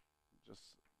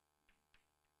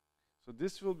 So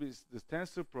this will be the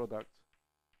tensor product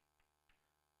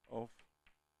of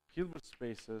Hilbert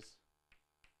spaces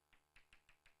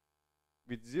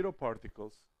with 0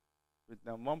 particles, with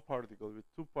then 1 particle, with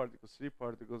 2 particles, 3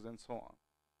 particles, and so on.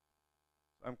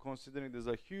 So I'm considering this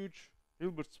a huge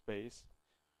Hilbert space,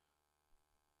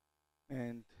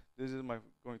 and this is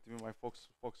going to be my Fock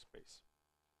space.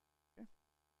 Okay.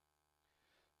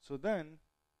 So then,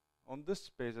 on this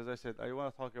space, as I said, I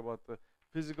want to talk about the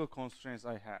physical constraints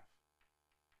I have.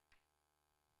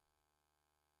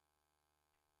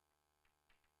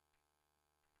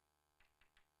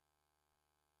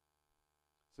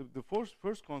 So the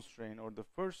first constraint, or the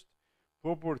first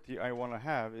property I want to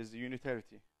have, is the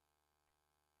unitarity.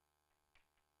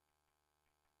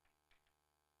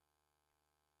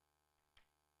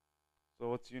 So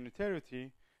what's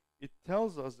unitarity? It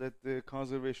tells us that the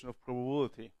conservation of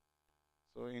probability.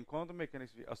 So in quantum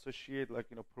mechanics, we associate, like,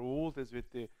 probabilities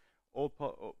with the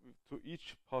to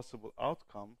each possible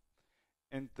outcome,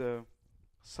 and the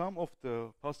sum of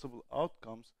the possible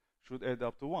outcomes should add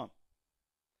up to 1,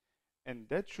 and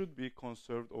that should be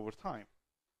conserved over time.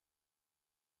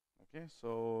 Okay,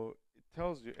 so it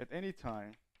tells you at any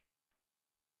time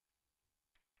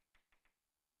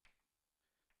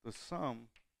the sum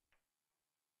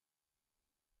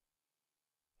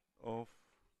of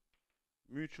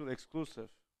mutual exclusive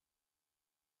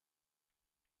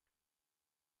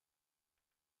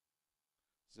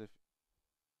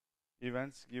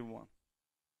events give 1.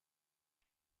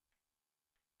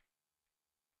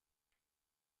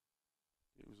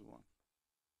 Gives 1.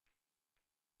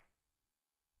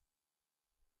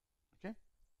 Okay,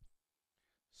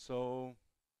 so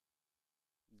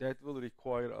that will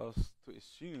require us to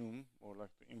assume, or like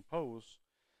to impose,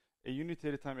 a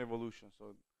unitary time evolution.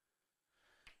 So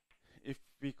if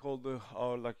we call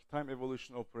our like time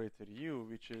evolution operator u,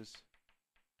 which is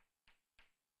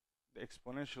the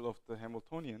exponential of the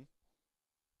Hamiltonian,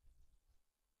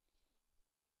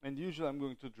 and usually I'm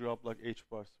going to drop like h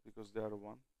bars because they are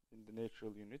 1 in the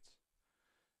natural units.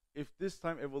 If this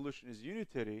time evolution is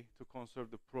unitary, to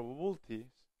conserve the probabilities,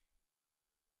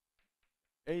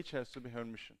 h has to be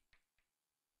Hermitian.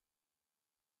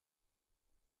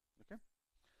 Okay?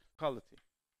 Locality.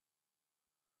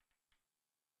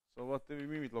 So what do we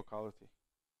mean with locality?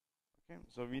 Okay,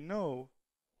 so we know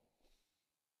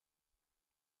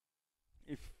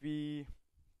if we,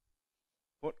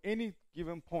 for any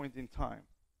given point in time,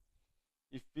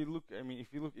 if we look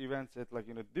events at like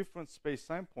different space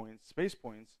points,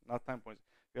 not time points.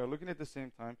 We are looking at the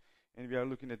same time, and we are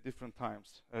looking at different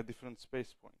times, different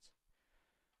space points.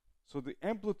 So the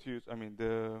amplitude,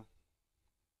 the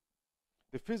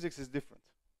physics is different.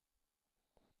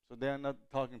 So they are not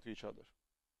talking to each other,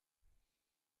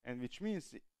 and which means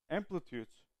the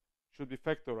amplitudes should be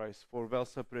factorized for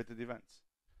well-separated events.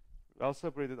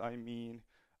 Well-separated, I mean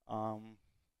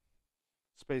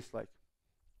space-like.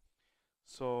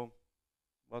 So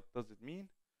what does it mean?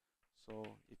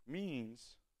 So it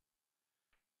means,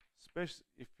 especially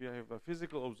if we have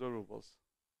physical observables,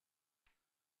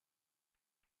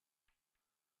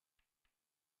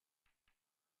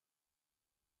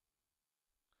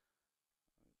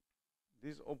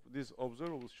 these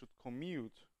observables should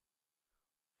commute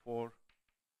for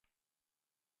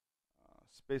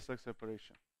space-like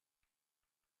separation.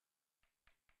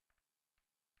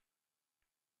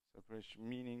 Separation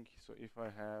meaning, so if I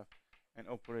have an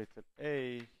operator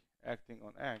A acting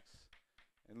on X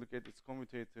and look at its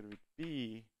commutator with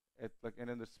B at like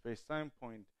another space-time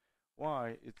point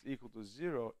Y, it's equal to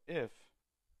 0 if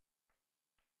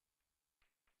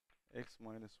X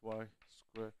minus Y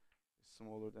squared is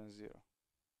smaller than 0.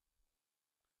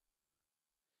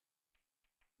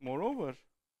 Moreover,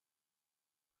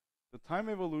 the time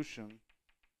evolution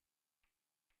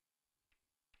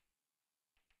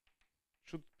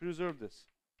should preserve this.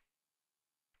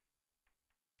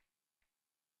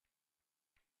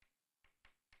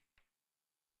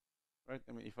 Right?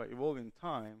 I mean, if I evolve in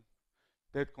time,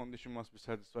 that condition must be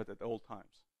satisfied at all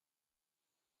times.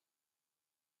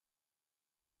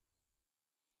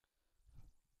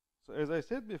 So as I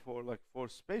said before, like for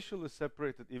spatially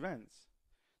separated events,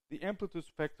 the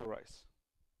amplitudes factorize.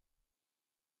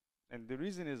 And the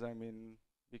reason is, I mean,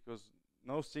 because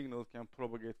no signal can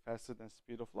propagate faster than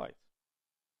speed of light.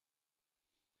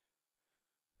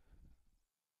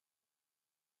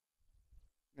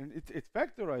 And it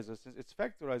factorizes, since it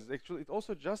factorizes, actually it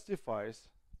also justifies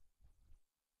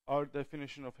our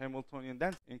definition of Hamiltonian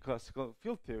density in classical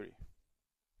field theory.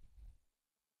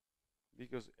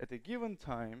 Because at a given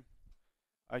time,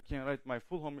 I can write my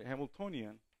full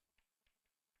Hamiltonian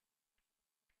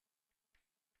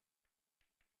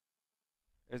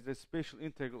as the spatial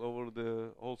integral over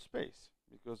the whole space.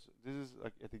 Because this is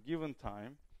like at a given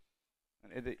time,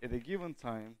 and at a given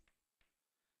time,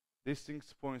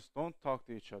 distinct points don't talk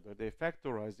to each other. They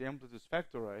factorize, the amplitudes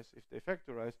factorize. If they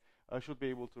factorize, I should be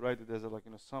able to write it as a like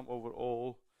sum over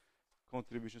all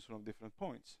contributions from different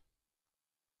points.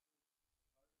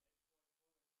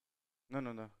 No,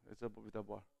 it's with a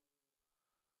bar.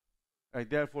 Right,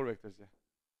 there are 4 vectors here.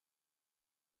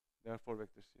 There are 4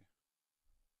 vectors here.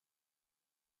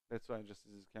 That's why just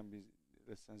this can be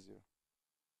less than 0.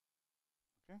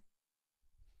 Okay.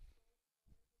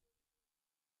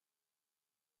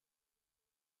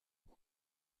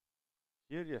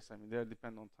 Here, yes, I mean they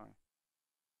depend on time.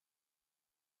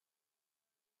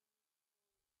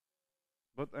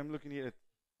 But I'm looking here at.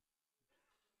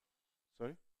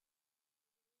 Sorry.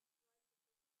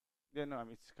 Yeah, no, I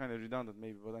mean it's kind of redundant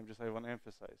maybe, but I want to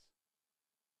emphasize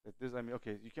that this. I mean,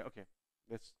 okay, you can. Okay,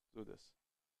 let's do this.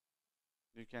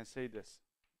 You can say this: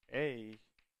 A,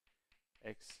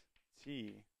 X,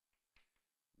 T,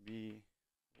 B,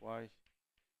 Y,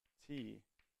 T.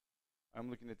 I'm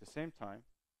looking at the same time.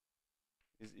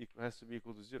 Has to be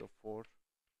equal to 0 for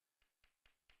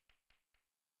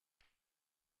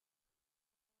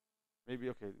maybe,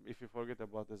 okay, if you forget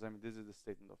about this, I mean this is the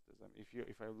statement of this. I mean,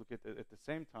 if I look at it at the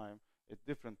same time at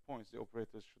different points, the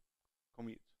operators should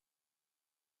commute.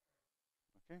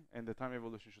 Okay, and the time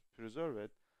evolution should preserve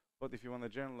it. But if you want to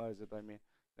generalize it, I mean,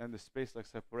 then the space-like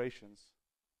separations,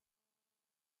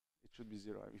 it should be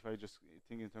 0. If I just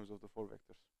think in terms of the 4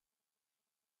 vectors.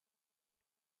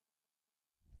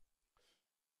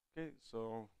 Okay,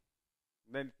 so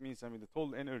then it means, I mean, the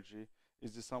total energy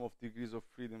is the sum of degrees of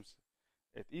freedoms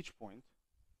at each point.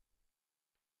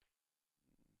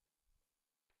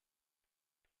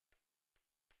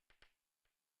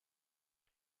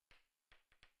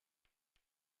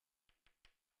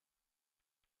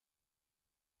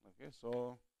 Okay,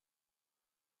 so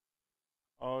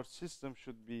our system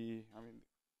should be, I mean,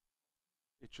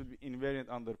 it should be invariant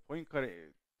under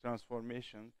Poincare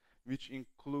transformation, which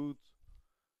includes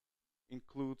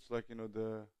like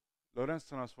the Lorentz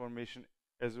transformation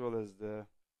as well as the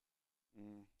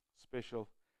spatial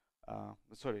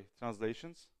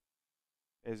translations,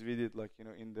 as we did like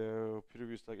in the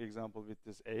previous like example with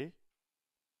this A.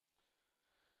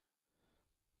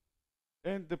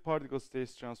 And the particle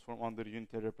states transform under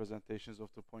unitary representations of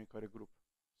the Poincare group.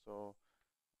 So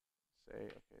say,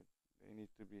 okay, they need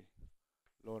to be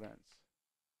Lorentz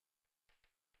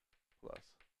plus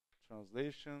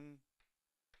translation.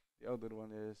 The other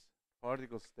one is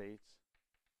particle states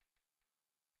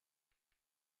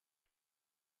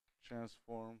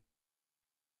transform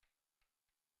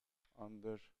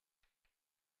under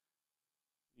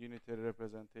unitary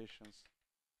representations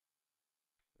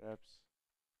reps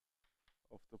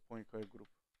of the Poincare group.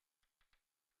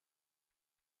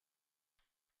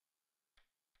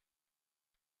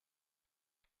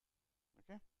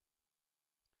 Okay.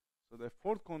 So the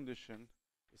 4th condition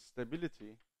is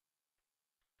stability.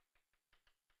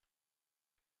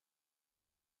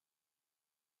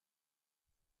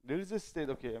 There is a state.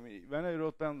 Okay, I mean when I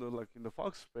wrote down the like in the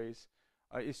Fock space,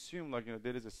 I assume like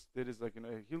there is like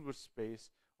a Hilbert space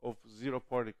of 0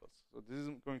 particles. So this is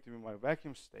going to be my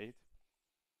vacuum state.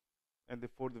 And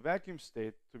for the vacuum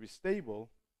state to be stable,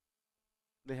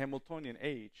 the Hamiltonian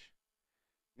H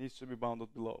needs to be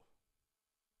bounded below.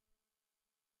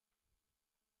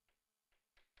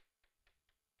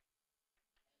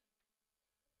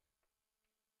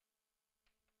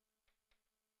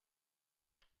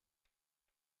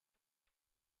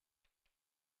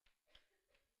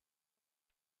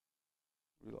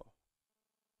 Below.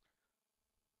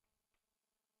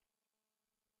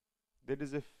 There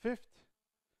is a fifth,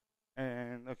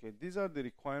 and okay, these are the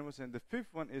requirements, and the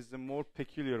fifth one is the more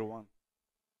peculiar one.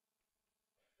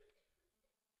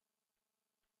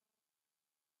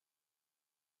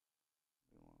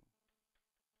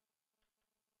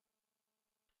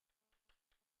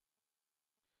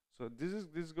 So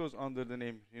this goes under the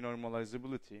name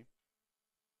renormalizability.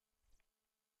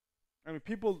 I mean,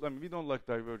 we don't like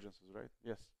divergences, right?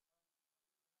 Yes.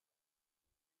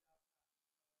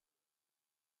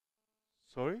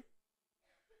 Sorry?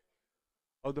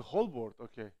 Oh, the whole board,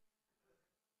 okay.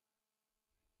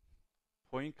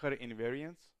 Poincare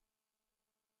invariance,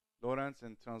 Lorentz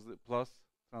and plus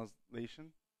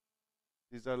translation.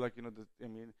 These are like,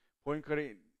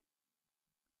 Poincare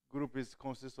group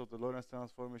consists of the Lorentz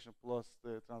transformation plus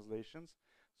the translations.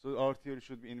 So our theory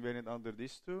should be invariant under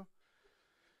these two.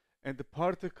 And the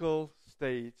particle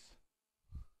states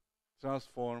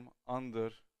transform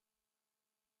under,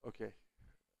 okay,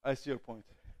 I see your point.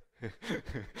 Okay,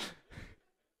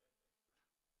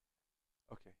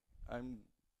 I'm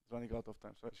running out of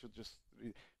time, so I should just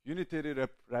read. Unitary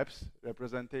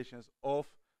representations of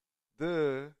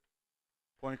the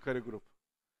Poincare group.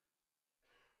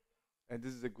 And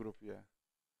this is a group, yeah.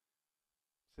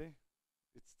 See?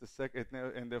 It's the second, at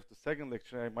the end of the second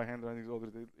lecture, my handwriting is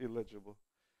already illegible.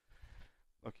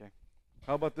 Okay.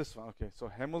 How about this one? Okay, so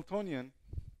Hamiltonian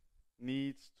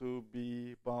needs to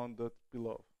be bounded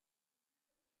below.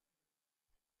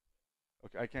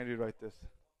 Okay, I can rewrite this.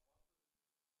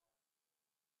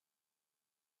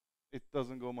 It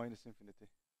doesn't go minus infinity.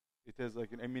 It has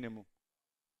like a minimum,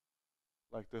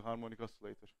 like the harmonic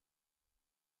oscillator.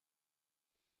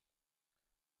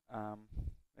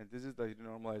 And this is the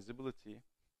renormalizability.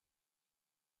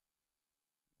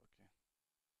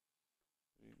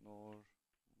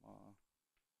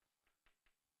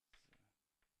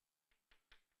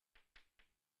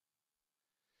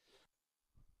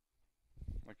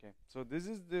 Okay. Okay, so this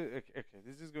is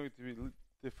this is going to be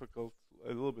difficult, a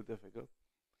little bit difficult.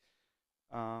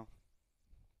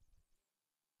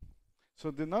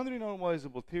 So the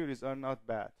non-renormalizable theories are not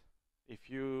bad if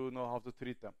you know how to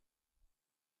treat them.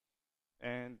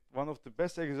 And one of the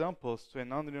best examples to a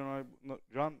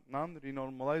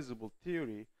non-renormalizable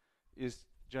theory is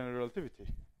general relativity.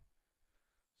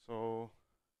 So,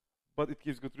 but it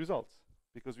gives good results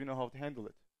because we know how to handle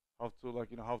it, how to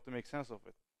how to make sense of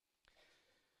it.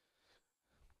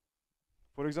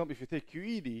 For example, if you take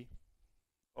QED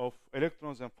of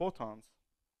electrons and photons,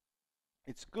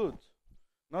 it's good,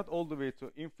 not all the way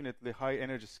to infinitely high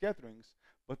energy scatterings,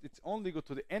 but it's only good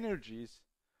to the energies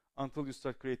until you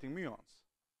start creating muons.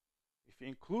 If you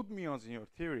include muons in your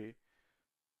theory,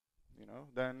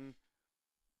 then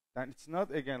it's not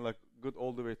again like good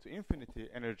all the way to infinite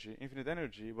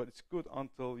energy, but it's good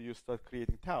until you start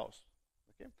creating taus.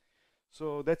 Okay,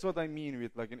 so that's what I mean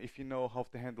with if you know how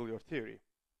to handle your theory.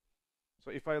 So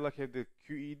if I have the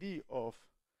QED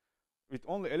with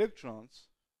only electrons,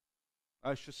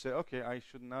 I should say, okay, I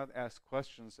should not ask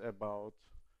questions about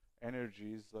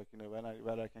energies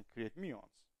where I can create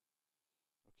muons.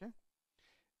 Okay,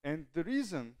 and the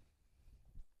reason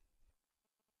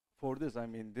for this,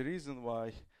 the reason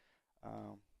why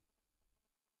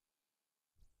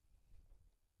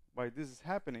this is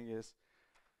happening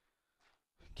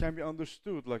can be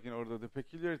understood the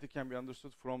peculiarity can be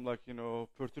understood from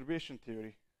perturbation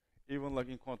theory, even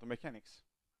in quantum mechanics.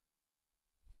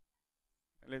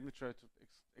 And let me try to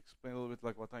explain a little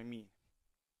bit what I mean.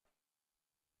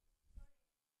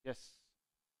 Yes.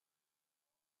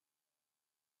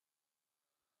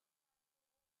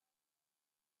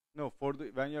 No, for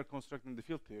when you're constructing the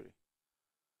field theory,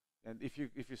 and if you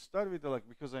start with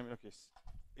because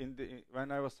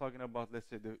when I was talking about, let's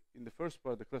say in the first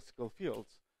part, the classical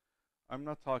fields, I'm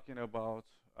not talking about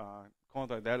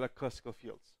quantum. They're like classical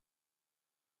fields.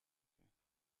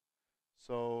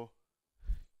 So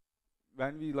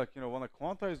when we want to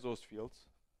quantize those fields,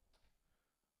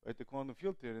 right, the quantum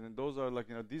field theory, then those are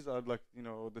these are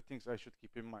the things I should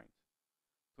keep in mind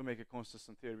to make a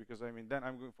consistent theory, because then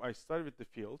I start with the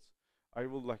fields, I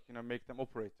will make them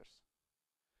operators,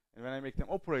 and when I make them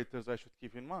operators, I should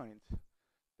keep in mind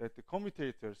that the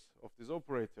commutators of these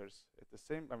operators at the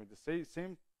same,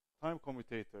 same time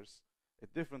commutators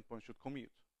at different points should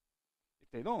commute. If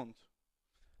they don't,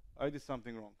 I did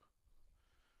something wrong.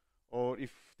 Or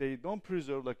if they don't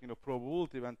preserve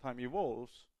probability when time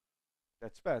evolves,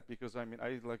 that's bad, because I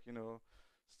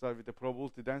start with the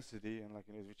probability density and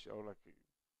which are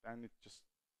and it just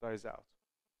dies out.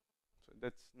 So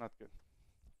that's not good.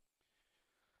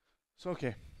 So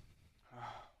okay.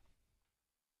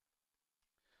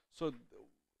 So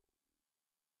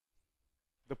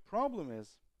the problem is,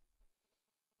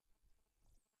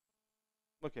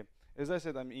 okay, as I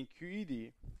said, in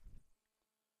QED,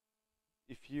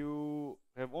 if you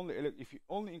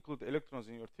only include the electrons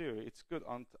in your theory, it's good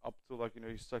up to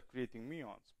you start creating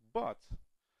muons. But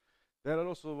there are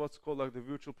also what's called the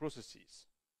virtual processes.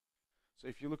 So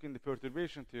if you look in the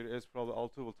perturbation theory, as probably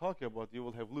Altu will talk about, you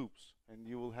will have loops, and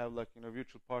you will have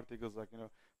virtual particles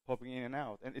popping in and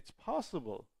out. And it's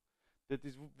possible that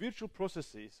these virtual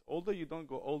processes, although you don't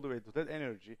go all the way to that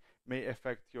energy, may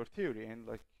affect your theory, and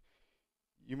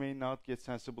you may not get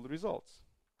sensible results.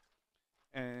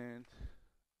 And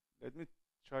let me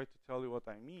try to tell you what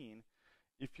I mean.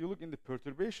 If you look in the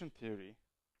perturbation theory,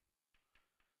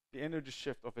 the energy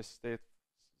shift of a state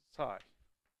psi.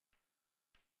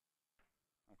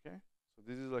 Okay, so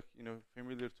this is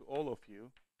familiar to all of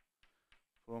you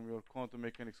from your quantum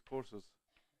mechanics courses,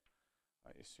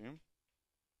 I assume.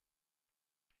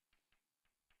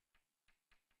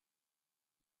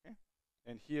 Okay,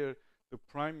 and here the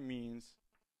prime means,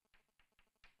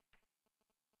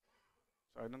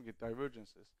 so I don't get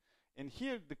divergences. And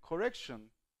here the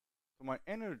correction to my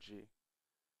energy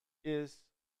is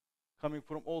coming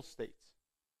from all states.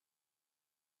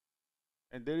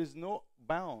 And there is no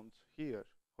bound here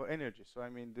for energy. So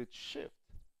the shift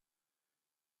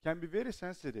can be very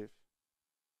sensitive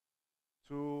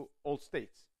to all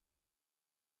states.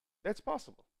 That's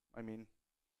possible.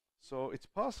 So it's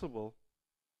possible,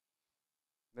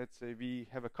 let's say we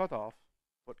have a cutoff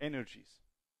for energies.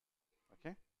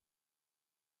 Okay?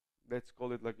 Let's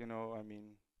call it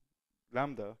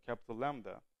lambda, capital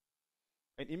lambda.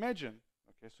 And imagine,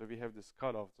 okay, so we have this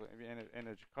cutoff, so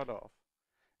energy cutoff.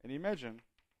 And imagine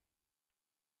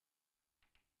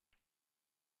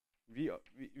we are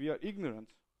ignorant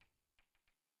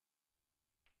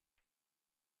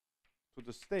to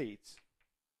the states,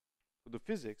 to the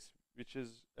physics, which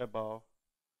is above,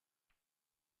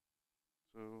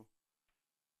 so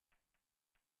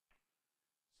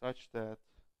such that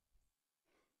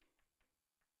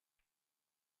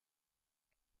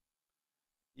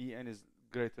En is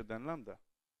greater than lambda.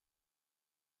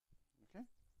 Okay,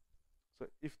 so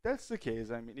if that's the case,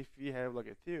 if we have a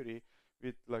theory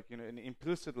with an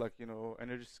implicit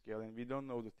energy scale, and we don't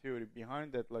know the theory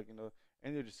behind that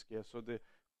energy scale, so the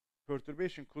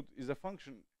perturbation is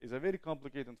a very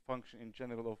complicated function in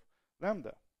general of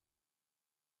lambda.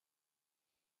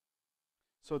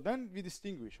 So then we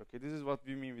distinguish, okay, this is what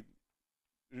we mean with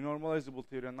renormalizable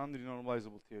theory and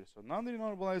non-renormalizable theory. So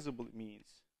non-renormalizable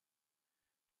means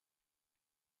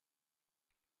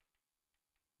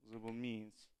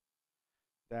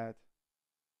that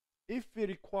if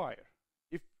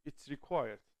it's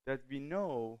required that we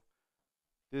know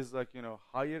there's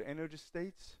higher energy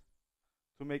states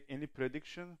to make any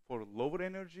prediction for lower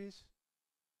energies,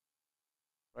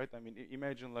 right?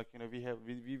 Imagine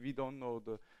we don't know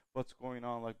what's going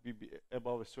on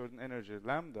above a certain energy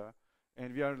lambda,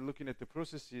 and we are looking at the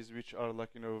processes which are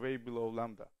way below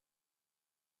lambda.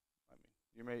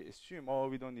 You may assume, oh,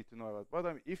 we don't need to know about.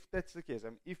 But if that's the case,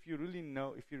 if you really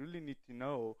need to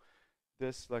know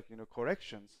this,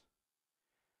 corrections,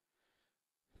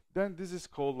 then this is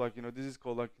called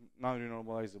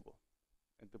non-renormalizable.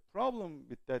 And the problem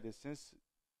with that is, since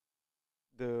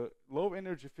the low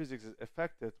energy physics is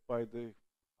affected by the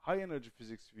high energy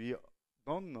physics we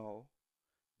don't know,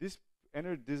 these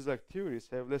theories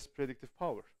have less predictive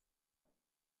power.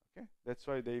 Okay, that's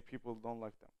why people don't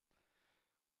like them.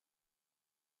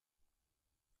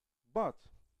 But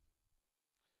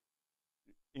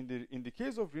in the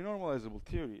case of renormalizable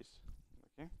theories,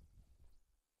 okay,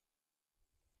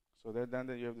 so then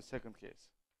you have the second case.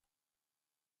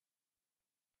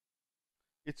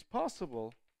 It's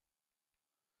possible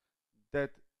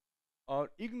that our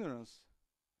ignorance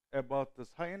about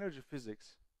this high energy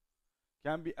physics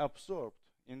can be absorbed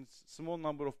in small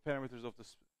number of parameters of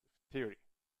this theory,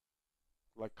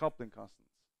 like coupling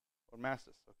constants or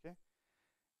masses, okay?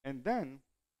 And then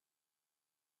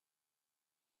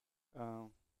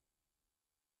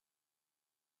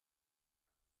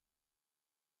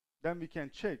we can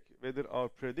check whether our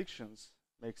predictions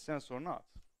make sense or not.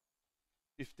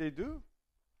 If they do,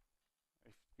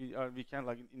 if we can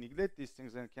like neglect these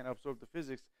things and can absorb the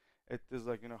physics at this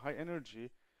like high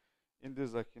energy in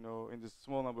this like in this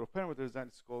small number of parameters.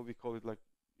 Then we call it like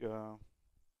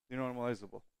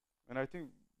denormalizable. And I think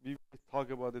we will talk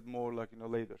about it more like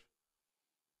later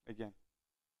again.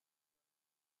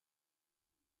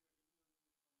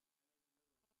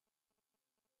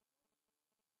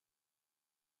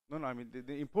 No, no, I mean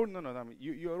the important. No, no, I mean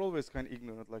you are always kind of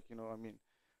ignorant, like I mean,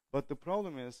 but the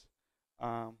problem is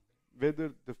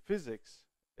whether the physics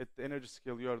at the energy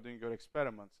scale you are doing your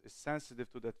experiments is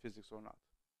sensitive to that physics or not.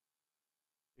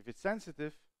 If it's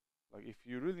sensitive, like if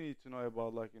you really need to know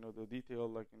about like the detail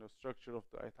like structure of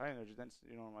the high energy, then it's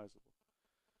denormalizable.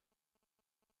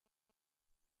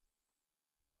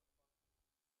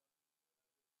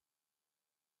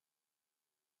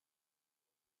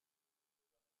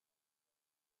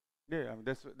 Yeah, I mean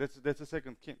that's the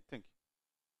second thing.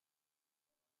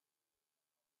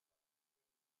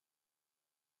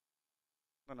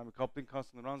 No, no, I mean coupling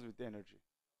constant runs with the energy.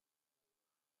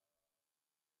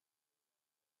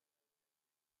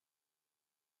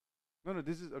 No, no,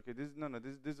 this is okay. This no, no.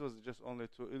 This was just only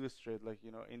to illustrate, like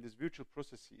in these virtual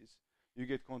processes, you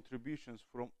get contributions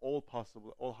from all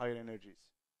possible, all higher energies.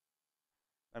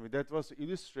 I mean, that was to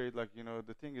illustrate, like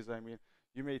the thing is, I mean,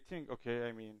 you may think, okay,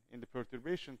 I mean, in the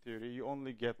perturbation theory, you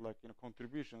only get like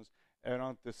contributions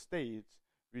around the states,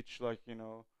 which like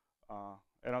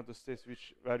around the states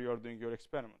which where you are doing your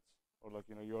experiments, or like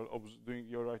you're doing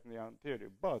your writing down theory.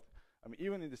 But I mean,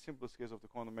 even in the simplest case of the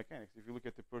quantum mechanics, if you look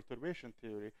at the perturbation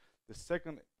theory, the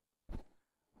second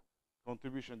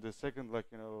contribution, the second like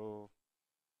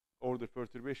order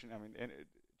perturbation, I mean,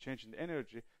 change in the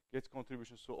energy gets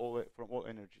contributions to from all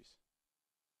energies.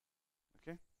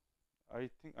 Okay, I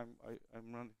think I'm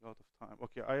running out of time.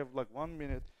 Okay, I have like 1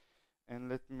 minute, and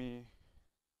let me.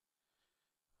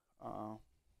 Uh,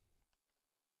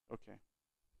 okay,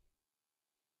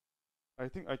 I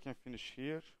think I can finish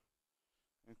here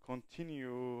and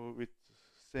continue with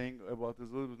saying about this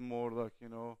a little bit more, like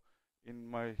in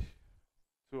my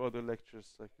two other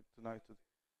lectures, like tonight.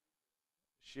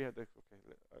 She had a, okay.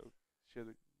 She had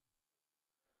a,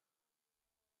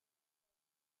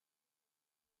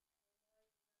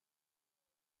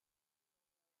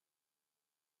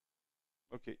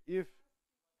 okay.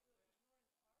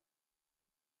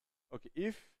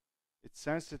 If it's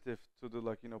sensitive to the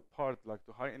like part like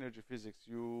to high energy physics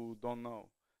you don't know,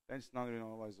 then it's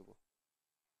non-renormalizable.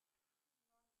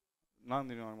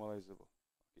 Non-renormalizable.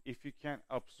 If you can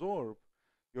absorb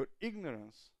your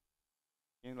ignorance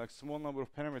in like small number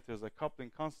of parameters like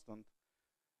coupling constant,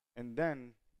 and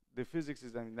then the physics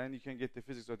is, then you can get the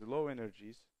physics at the low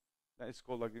energies, then it's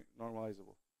called like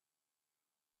normalizable.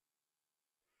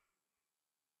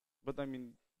 But I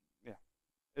mean, yeah,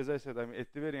 as I said, I mean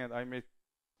at the very end I may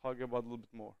talk about a little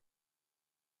bit more.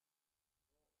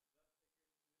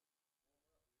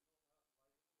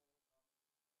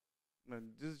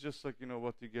 And this is just like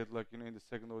what you get like in the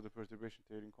second order perturbation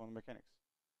theory in quantum mechanics.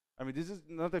 I mean, this is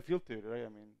not a field theory, right? I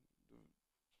mean,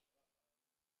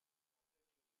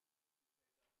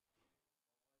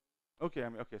 okay, I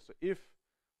mean, okay. So if,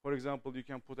 for example, you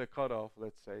can put a cutoff,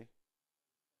 let's say,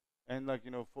 and like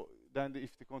then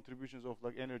if the contributions of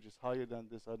like energies higher than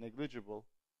this are negligible,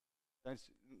 then it's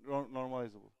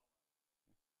normalizable.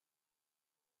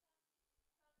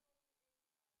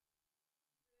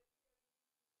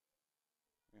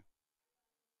 Yeah.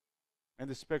 And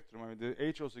the spectrum, I mean, the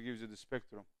H also gives you the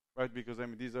spectrum, right? Because I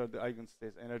mean, these are the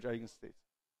eigenstates, energy eigenstates.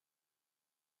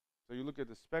 So you look at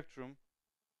the spectrum.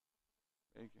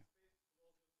 Thank you.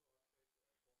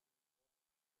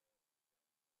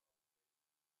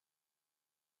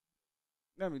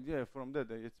 I mean, yeah, from that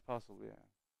it's possible, yeah.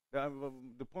 Yeah, well,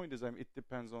 the point is, I mean, it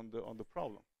depends on the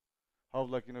problem. How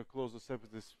like close the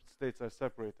separate states are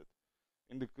separated.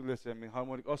 In the, let's say, I mean,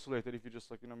 harmonic oscillator, if you just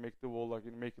like make the wall like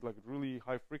make it like really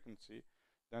high frequency,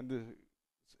 then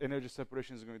the energy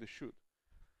separation is going to shoot.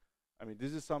 I mean,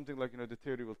 this is something like the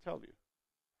theory will tell you.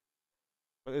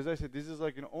 But as I said, this is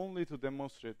like only to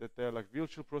demonstrate that there are like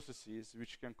virtual processes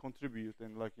which can contribute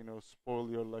and like spoil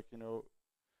your like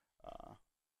uh,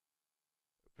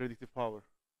 predictive power.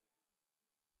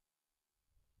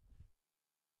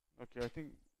 Okay, I think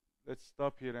let's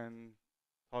stop here and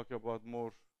talk about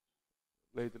more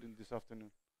later in this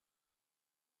afternoon.